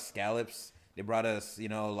 They brought us scallops. They brought us, you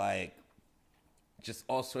know, like, just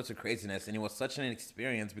all sorts of craziness. And it was such an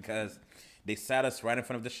experience because they sat us right in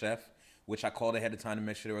front of the chef, which I called ahead of time to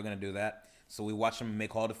make sure they were going to do that. So we watched them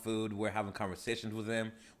make all the food. We're having conversations with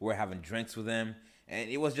them. We're having drinks with them. And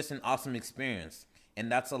it was just an awesome experience.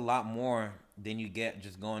 And that's a lot more than you get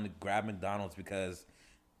just going to grab McDonald's because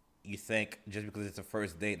you think just because it's a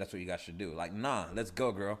first date, that's what you guys should do. Like, nah, let's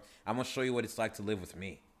go, girl. I'm going to show you what it's like to live with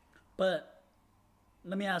me. But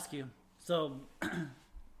let me ask you. So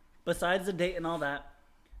besides the date and all that,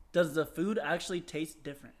 does the food actually taste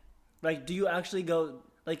different? Like, do you actually go,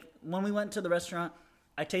 like, when we went to the restaurant,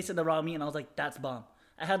 I tasted the raw meat and I was like, that's bomb.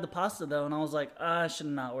 I had the pasta though, and I was like, I should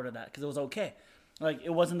not order that because it was okay. Like,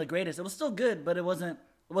 it wasn't the greatest. It was still good, but it wasn't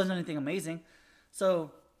anything amazing.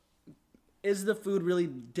 So, is the food really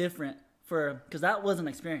different because that was an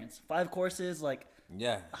experience. 5 courses, like,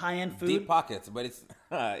 high-end food. Deep pockets, but it's,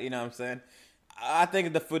 you know what I'm saying? I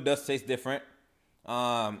think the food does taste different.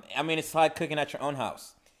 I mean, it's like cooking at your own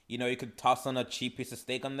house. You know, you could toss on a cheap piece of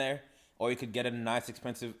steak on there, or you could get a nice,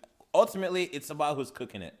 expensive. Ultimately, it's about who's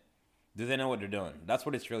cooking it. Do they know what they're doing? That's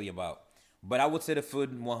what it's really about. But I would say the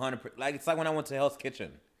food 100%. Like, it's like when I went to Hell's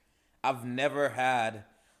Kitchen. I've never had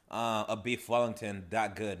a beef Wellington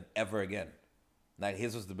that good ever again. Like,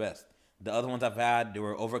 his was the best. The other ones I've had, they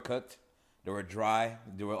were overcooked. They were dry.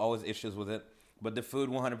 There were always issues with it. But the food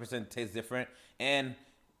 100% tastes different. And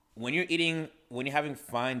when you're having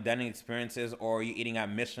fine dining experiences or you're eating at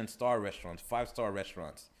Michelin star restaurants, 5-star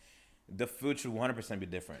restaurants, the food should 100% be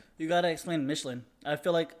different. You got to explain Michelin. I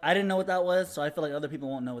feel like I didn't know what that was, so I feel like other people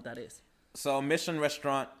won't know what that is. So a Michelin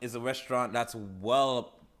restaurant is a restaurant that's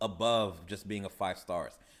well above just being a 5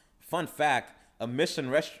 stars. Fun fact, the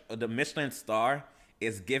Michelin star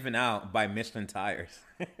is given out by Michelin tires.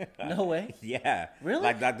 No way. Yeah. Really?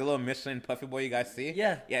 Like the little Michelin puffy boy you guys see?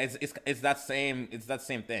 Yeah. Yeah, it's that same thing. It's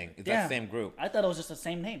Yeah. that same group. I thought it was just the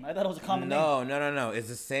same name. I thought it was a common name. No. It's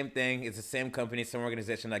the same thing. It's the same company, same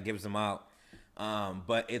organization that gives them out.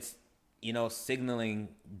 But it's, signaling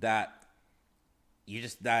that you're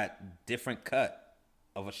just that different cut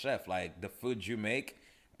of a chef. Like the food you make,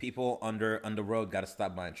 people on the road got to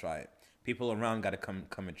stop by and try it. People around got to come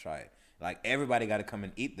and try it. Like everybody got to come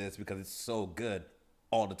and eat this because it's so good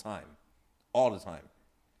all the time.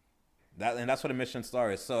 That's what a Michelin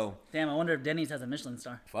star is. So damn, I wonder if Denny's has a Michelin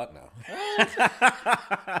star. fuck no.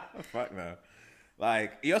 Fuck no.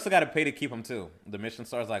 Like you also got to pay to keep them too. The Michelin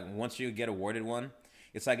stars, like once you get awarded one,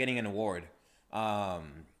 it's like getting an award.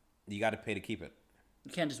 You got to pay to keep it.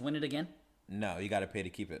 You can't just win it again? No, you got to pay to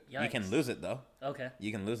keep it. Yikes. You can lose it though. Okay.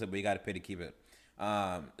 You can lose it, but you got to pay to keep it.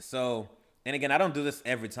 So, and again, I don't do this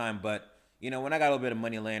every time, but when I got a little bit of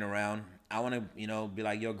money laying around, I want to, be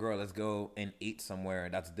like, yo, girl, let's go and eat somewhere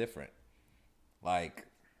that's different. Like,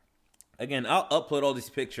 again, I'll upload all these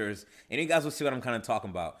pictures, and you guys will see what I'm kind of talking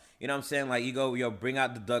about. You know what I'm saying? Like, you go, bring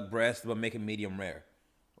out the duck breast, but make it medium rare.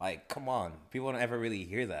 Like, come on. People don't ever really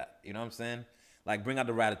hear that. You know what I'm saying? Like, bring out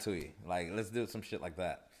the ratatouille. Like, let's do some shit like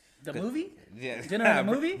that. The movie? Yeah. Dinner at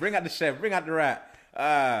the movie? Bring out the chef. Bring out the rat.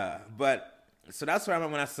 But, so that's where I'm at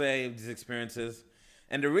when I say these experiences.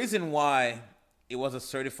 And the reason why it was a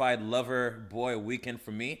certified lover boy weekend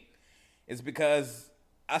for me is because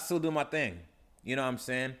I still do my thing. You know what I'm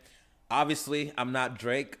saying? Obviously, I'm not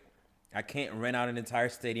Drake. I can't rent out an entire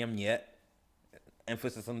stadium yet.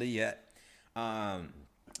 Emphasis on the yet.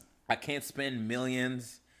 I can't spend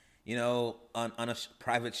millions, on a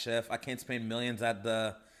private chef. I can't spend millions at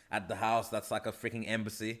the house that's like a freaking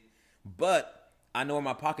embassy. But I know where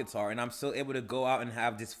my pockets are, and I'm still able to go out and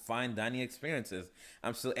have these fine dining experiences.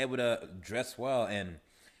 I'm still able to dress well, and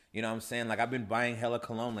you know what I'm saying? Like, I've been buying hella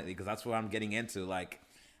cologne lately because that's what I'm getting into. Like,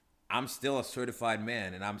 I'm still a certified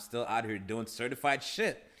man, and I'm still out here doing certified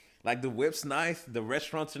shit. Like, the whip's nice, the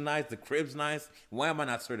restaurants are nice, the crib's nice. Why am I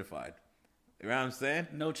not certified? You know what I'm saying?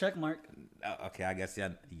 No check mark. Okay, I guess, yeah,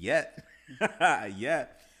 yet.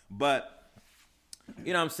 Yet. But,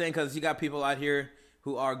 you know what I'm saying? Because you got people out here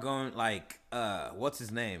who are going, like, what's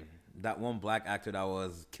his name? That one black actor that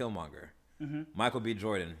was Killmonger. Mm-hmm. Michael B.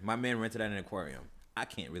 Jordan. My man rented at an aquarium. I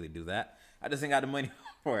can't really do that. I just ain't got the money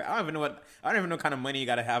for it. I don't even know what kind of money you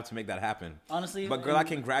got to have to make that happen. Honestly. But girl, I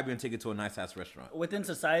can grab you and take you to a nice ass restaurant. Within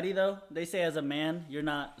society, though, they say as a man, you're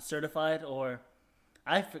not certified, or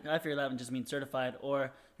I figure that just means certified,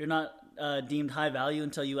 or you're not deemed high value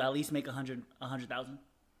until you at least make 100,000.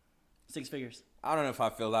 6 figures. I don't know if I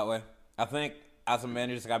feel that way. I think as a man,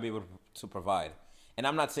 you just got to be able to provide. And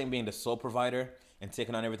I'm not saying being the sole provider and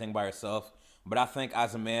taking on everything by yourself, but I think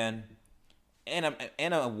as a man and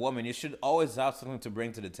a woman, you should always have something to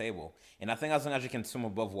bring to the table. And I think as long as you can swim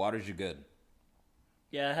above waters, you're good.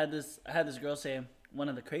 Yeah, I had this girl say one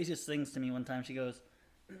of the craziest things to me one time. She goes,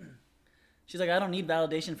 she's like, I don't need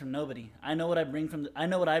validation from nobody. I know what I bring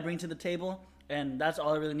to the table, and that's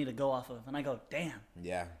all I really need to go off of. And I go, damn.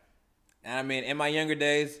 Yeah. And I mean, in my younger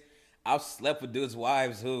days, I've slept with dudes'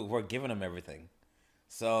 wives who were giving them everything.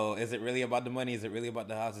 So is it really about the money? Is it really about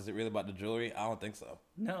the house? Is it really about the jewelry? I don't think so.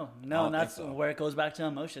 No, and that's where it goes back to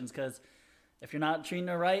emotions. Because if you're not treating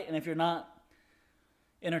her right, and if you're not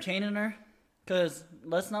entertaining her, because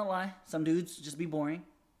let's not lie, some dudes just be boring.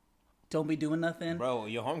 Don't be doing nothing. Bro,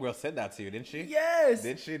 your homegirl said that to you, didn't she? Yes.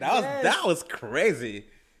 Did she? That was crazy.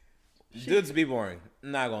 Dudes be boring.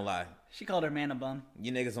 Not gonna lie. She called her man a bum.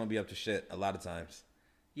 You niggas don't be up to shit a lot of times.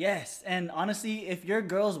 Yes, and honestly, if your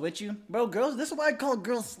girl's with you, bro, girls, this is why I call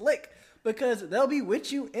girls slick, because they'll be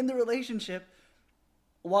with you in the relationship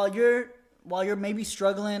while you're maybe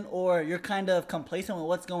struggling or you're kind of complacent with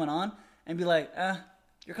what's going on, and be like,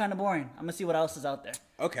 you're kind of boring. I'm gonna see what else is out there.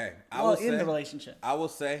 Okay, in the relationship, I will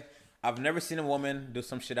say, I've never seen a woman do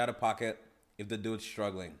some shit out of pocket if the dude's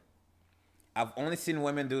struggling. I've only seen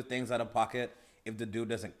women do things out of pocket if the dude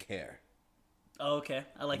doesn't care. Oh, okay,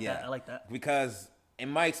 I like that. Because in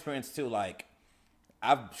my experience too, like,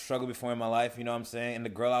 I've struggled before in my life, you know what I'm saying? And the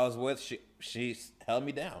girl I was with, she held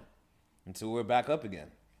me down until we're back up again.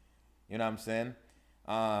 You know what I'm saying?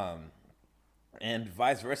 And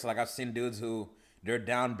vice versa. Like, I've seen dudes who, they're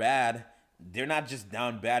down bad. They're not just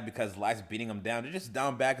down bad because life's beating them down. They're just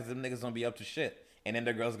down bad because them niggas don't be up to shit. And then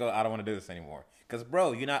their girls go, I don't want to do this anymore. Because,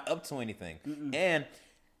 bro, you're not up to anything. Mm-mm. And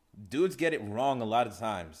dudes get it wrong a lot of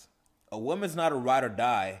times. A woman's not a ride or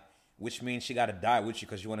die, which means she got to die with you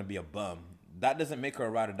because you want to be a bum. That doesn't make her a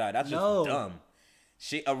ride or die. That's just dumb.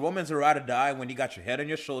 A woman's a ride or die when you got your head on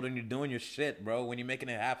your shoulder and you're doing your shit, bro. When you're making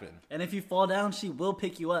it happen. And if you fall down, she will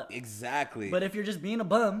pick you up. Exactly. But if you're just being a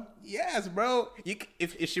bum, yes, bro.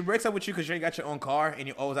 If she breaks up with you because you ain't got your own car and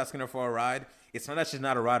you're always asking her for a ride, it's not that she's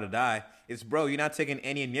not a ride or die. It's, bro, you're not taking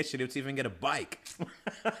any initiative to even get a bike.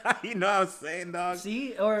 You know what I'm saying, dog?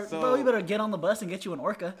 See, bro, you better get on the bus and get you an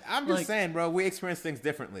Orca. I'm just saying, bro. We experience things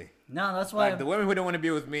differently. No, that's why. Like the women who don't want to be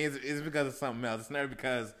with me is because of something else. It's never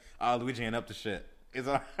because Luigi ain't up to shit. It's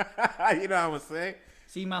all, you know what I'm saying?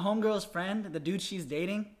 See, my homegirl's friend, the dude she's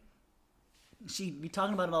dating, she be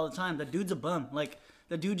talking about it all the time. The dude's a bum. Like,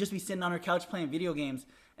 the dude just be sitting on her couch playing video games.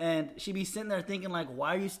 And she be sitting there thinking, like,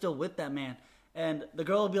 why are you still with that man? And the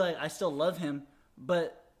girl will be like, I still love him.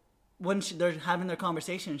 But when they're having their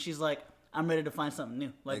conversation, she's like, I'm ready to find something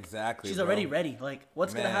new. Like, exactly, she's bro. Already ready. Like,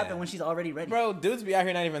 what's going to happen when she's already ready? Bro, dudes be out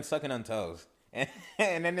here not even sucking on toes.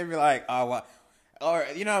 And then they be like, oh, what? Or,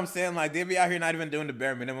 you know what I'm saying? Like, they be out here not even doing the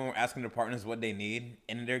bare minimum or asking their partners what they need.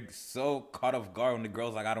 And they're so caught off guard when the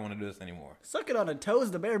girl's like, I don't want to do this anymore. Sucking on a toe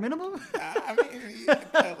is the bare minimum? I mean,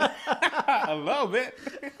 a little bit.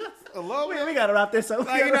 A little bit. We got to wrap this up.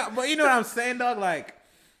 Like, but you know what I'm saying, dog? Like,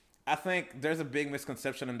 I think there's a big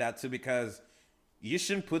misconception in that, too, because you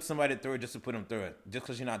shouldn't put somebody through it just to put them through it. Just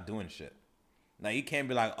because you're not doing shit. Like, you can't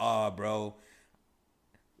be like, oh, bro.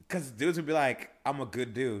 Because dudes would be like, I'm a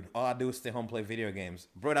good dude. All I do is stay home and play video games.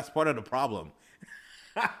 Bro, that's part of the problem.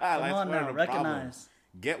 Come on now, recognize.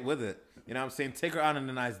 Get with it. You know what I'm saying? Take her out on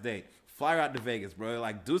a nice date. Fly her out to Vegas, bro.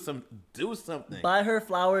 Like, do something. Buy her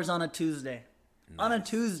flowers on a Tuesday. Nice. On a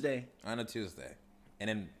Tuesday. And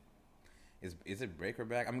then, is it break her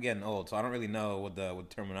back? I'm getting old, so I don't really know what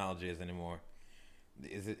terminology is anymore.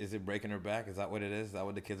 Is it breaking her back? Is that what it is? Is that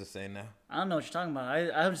what the kids are saying now? I don't know what you're talking about.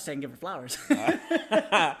 I was just saying give her flowers.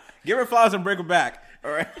 Give her flowers and break her back. All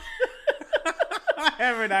right.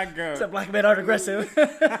 However that goes. Except black men aren't aggressive.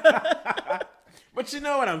 But you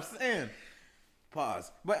know what I'm saying.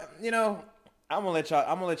 Pause. But you know, I'm gonna let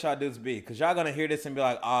y'all dudes be, because y'all gonna hear this and be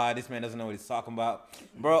like, this man doesn't know what he's talking about.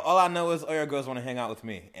 Bro, all I know is all your girls want to hang out with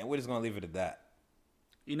me, and we're just gonna leave it at that.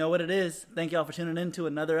 You know what it is. Thank y'all for tuning in to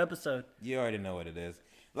another episode. You already know what it is.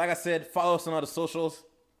 Like I said, follow us on all the socials.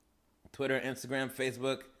 Twitter, Instagram,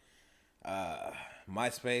 Facebook,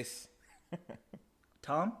 MySpace.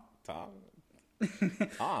 Tom?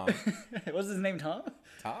 What's his name, Tom?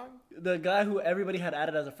 Tom? The guy who everybody had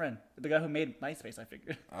added as a friend. The guy who made MySpace, I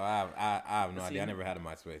figured. Oh, I have no idea. I never had a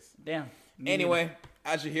MySpace. Damn. Anyway,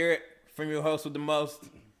 as you hear it from your host with the most,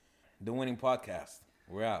 the winning podcast.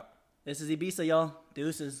 We're out. This is Ibiza, y'all.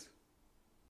 Deuces.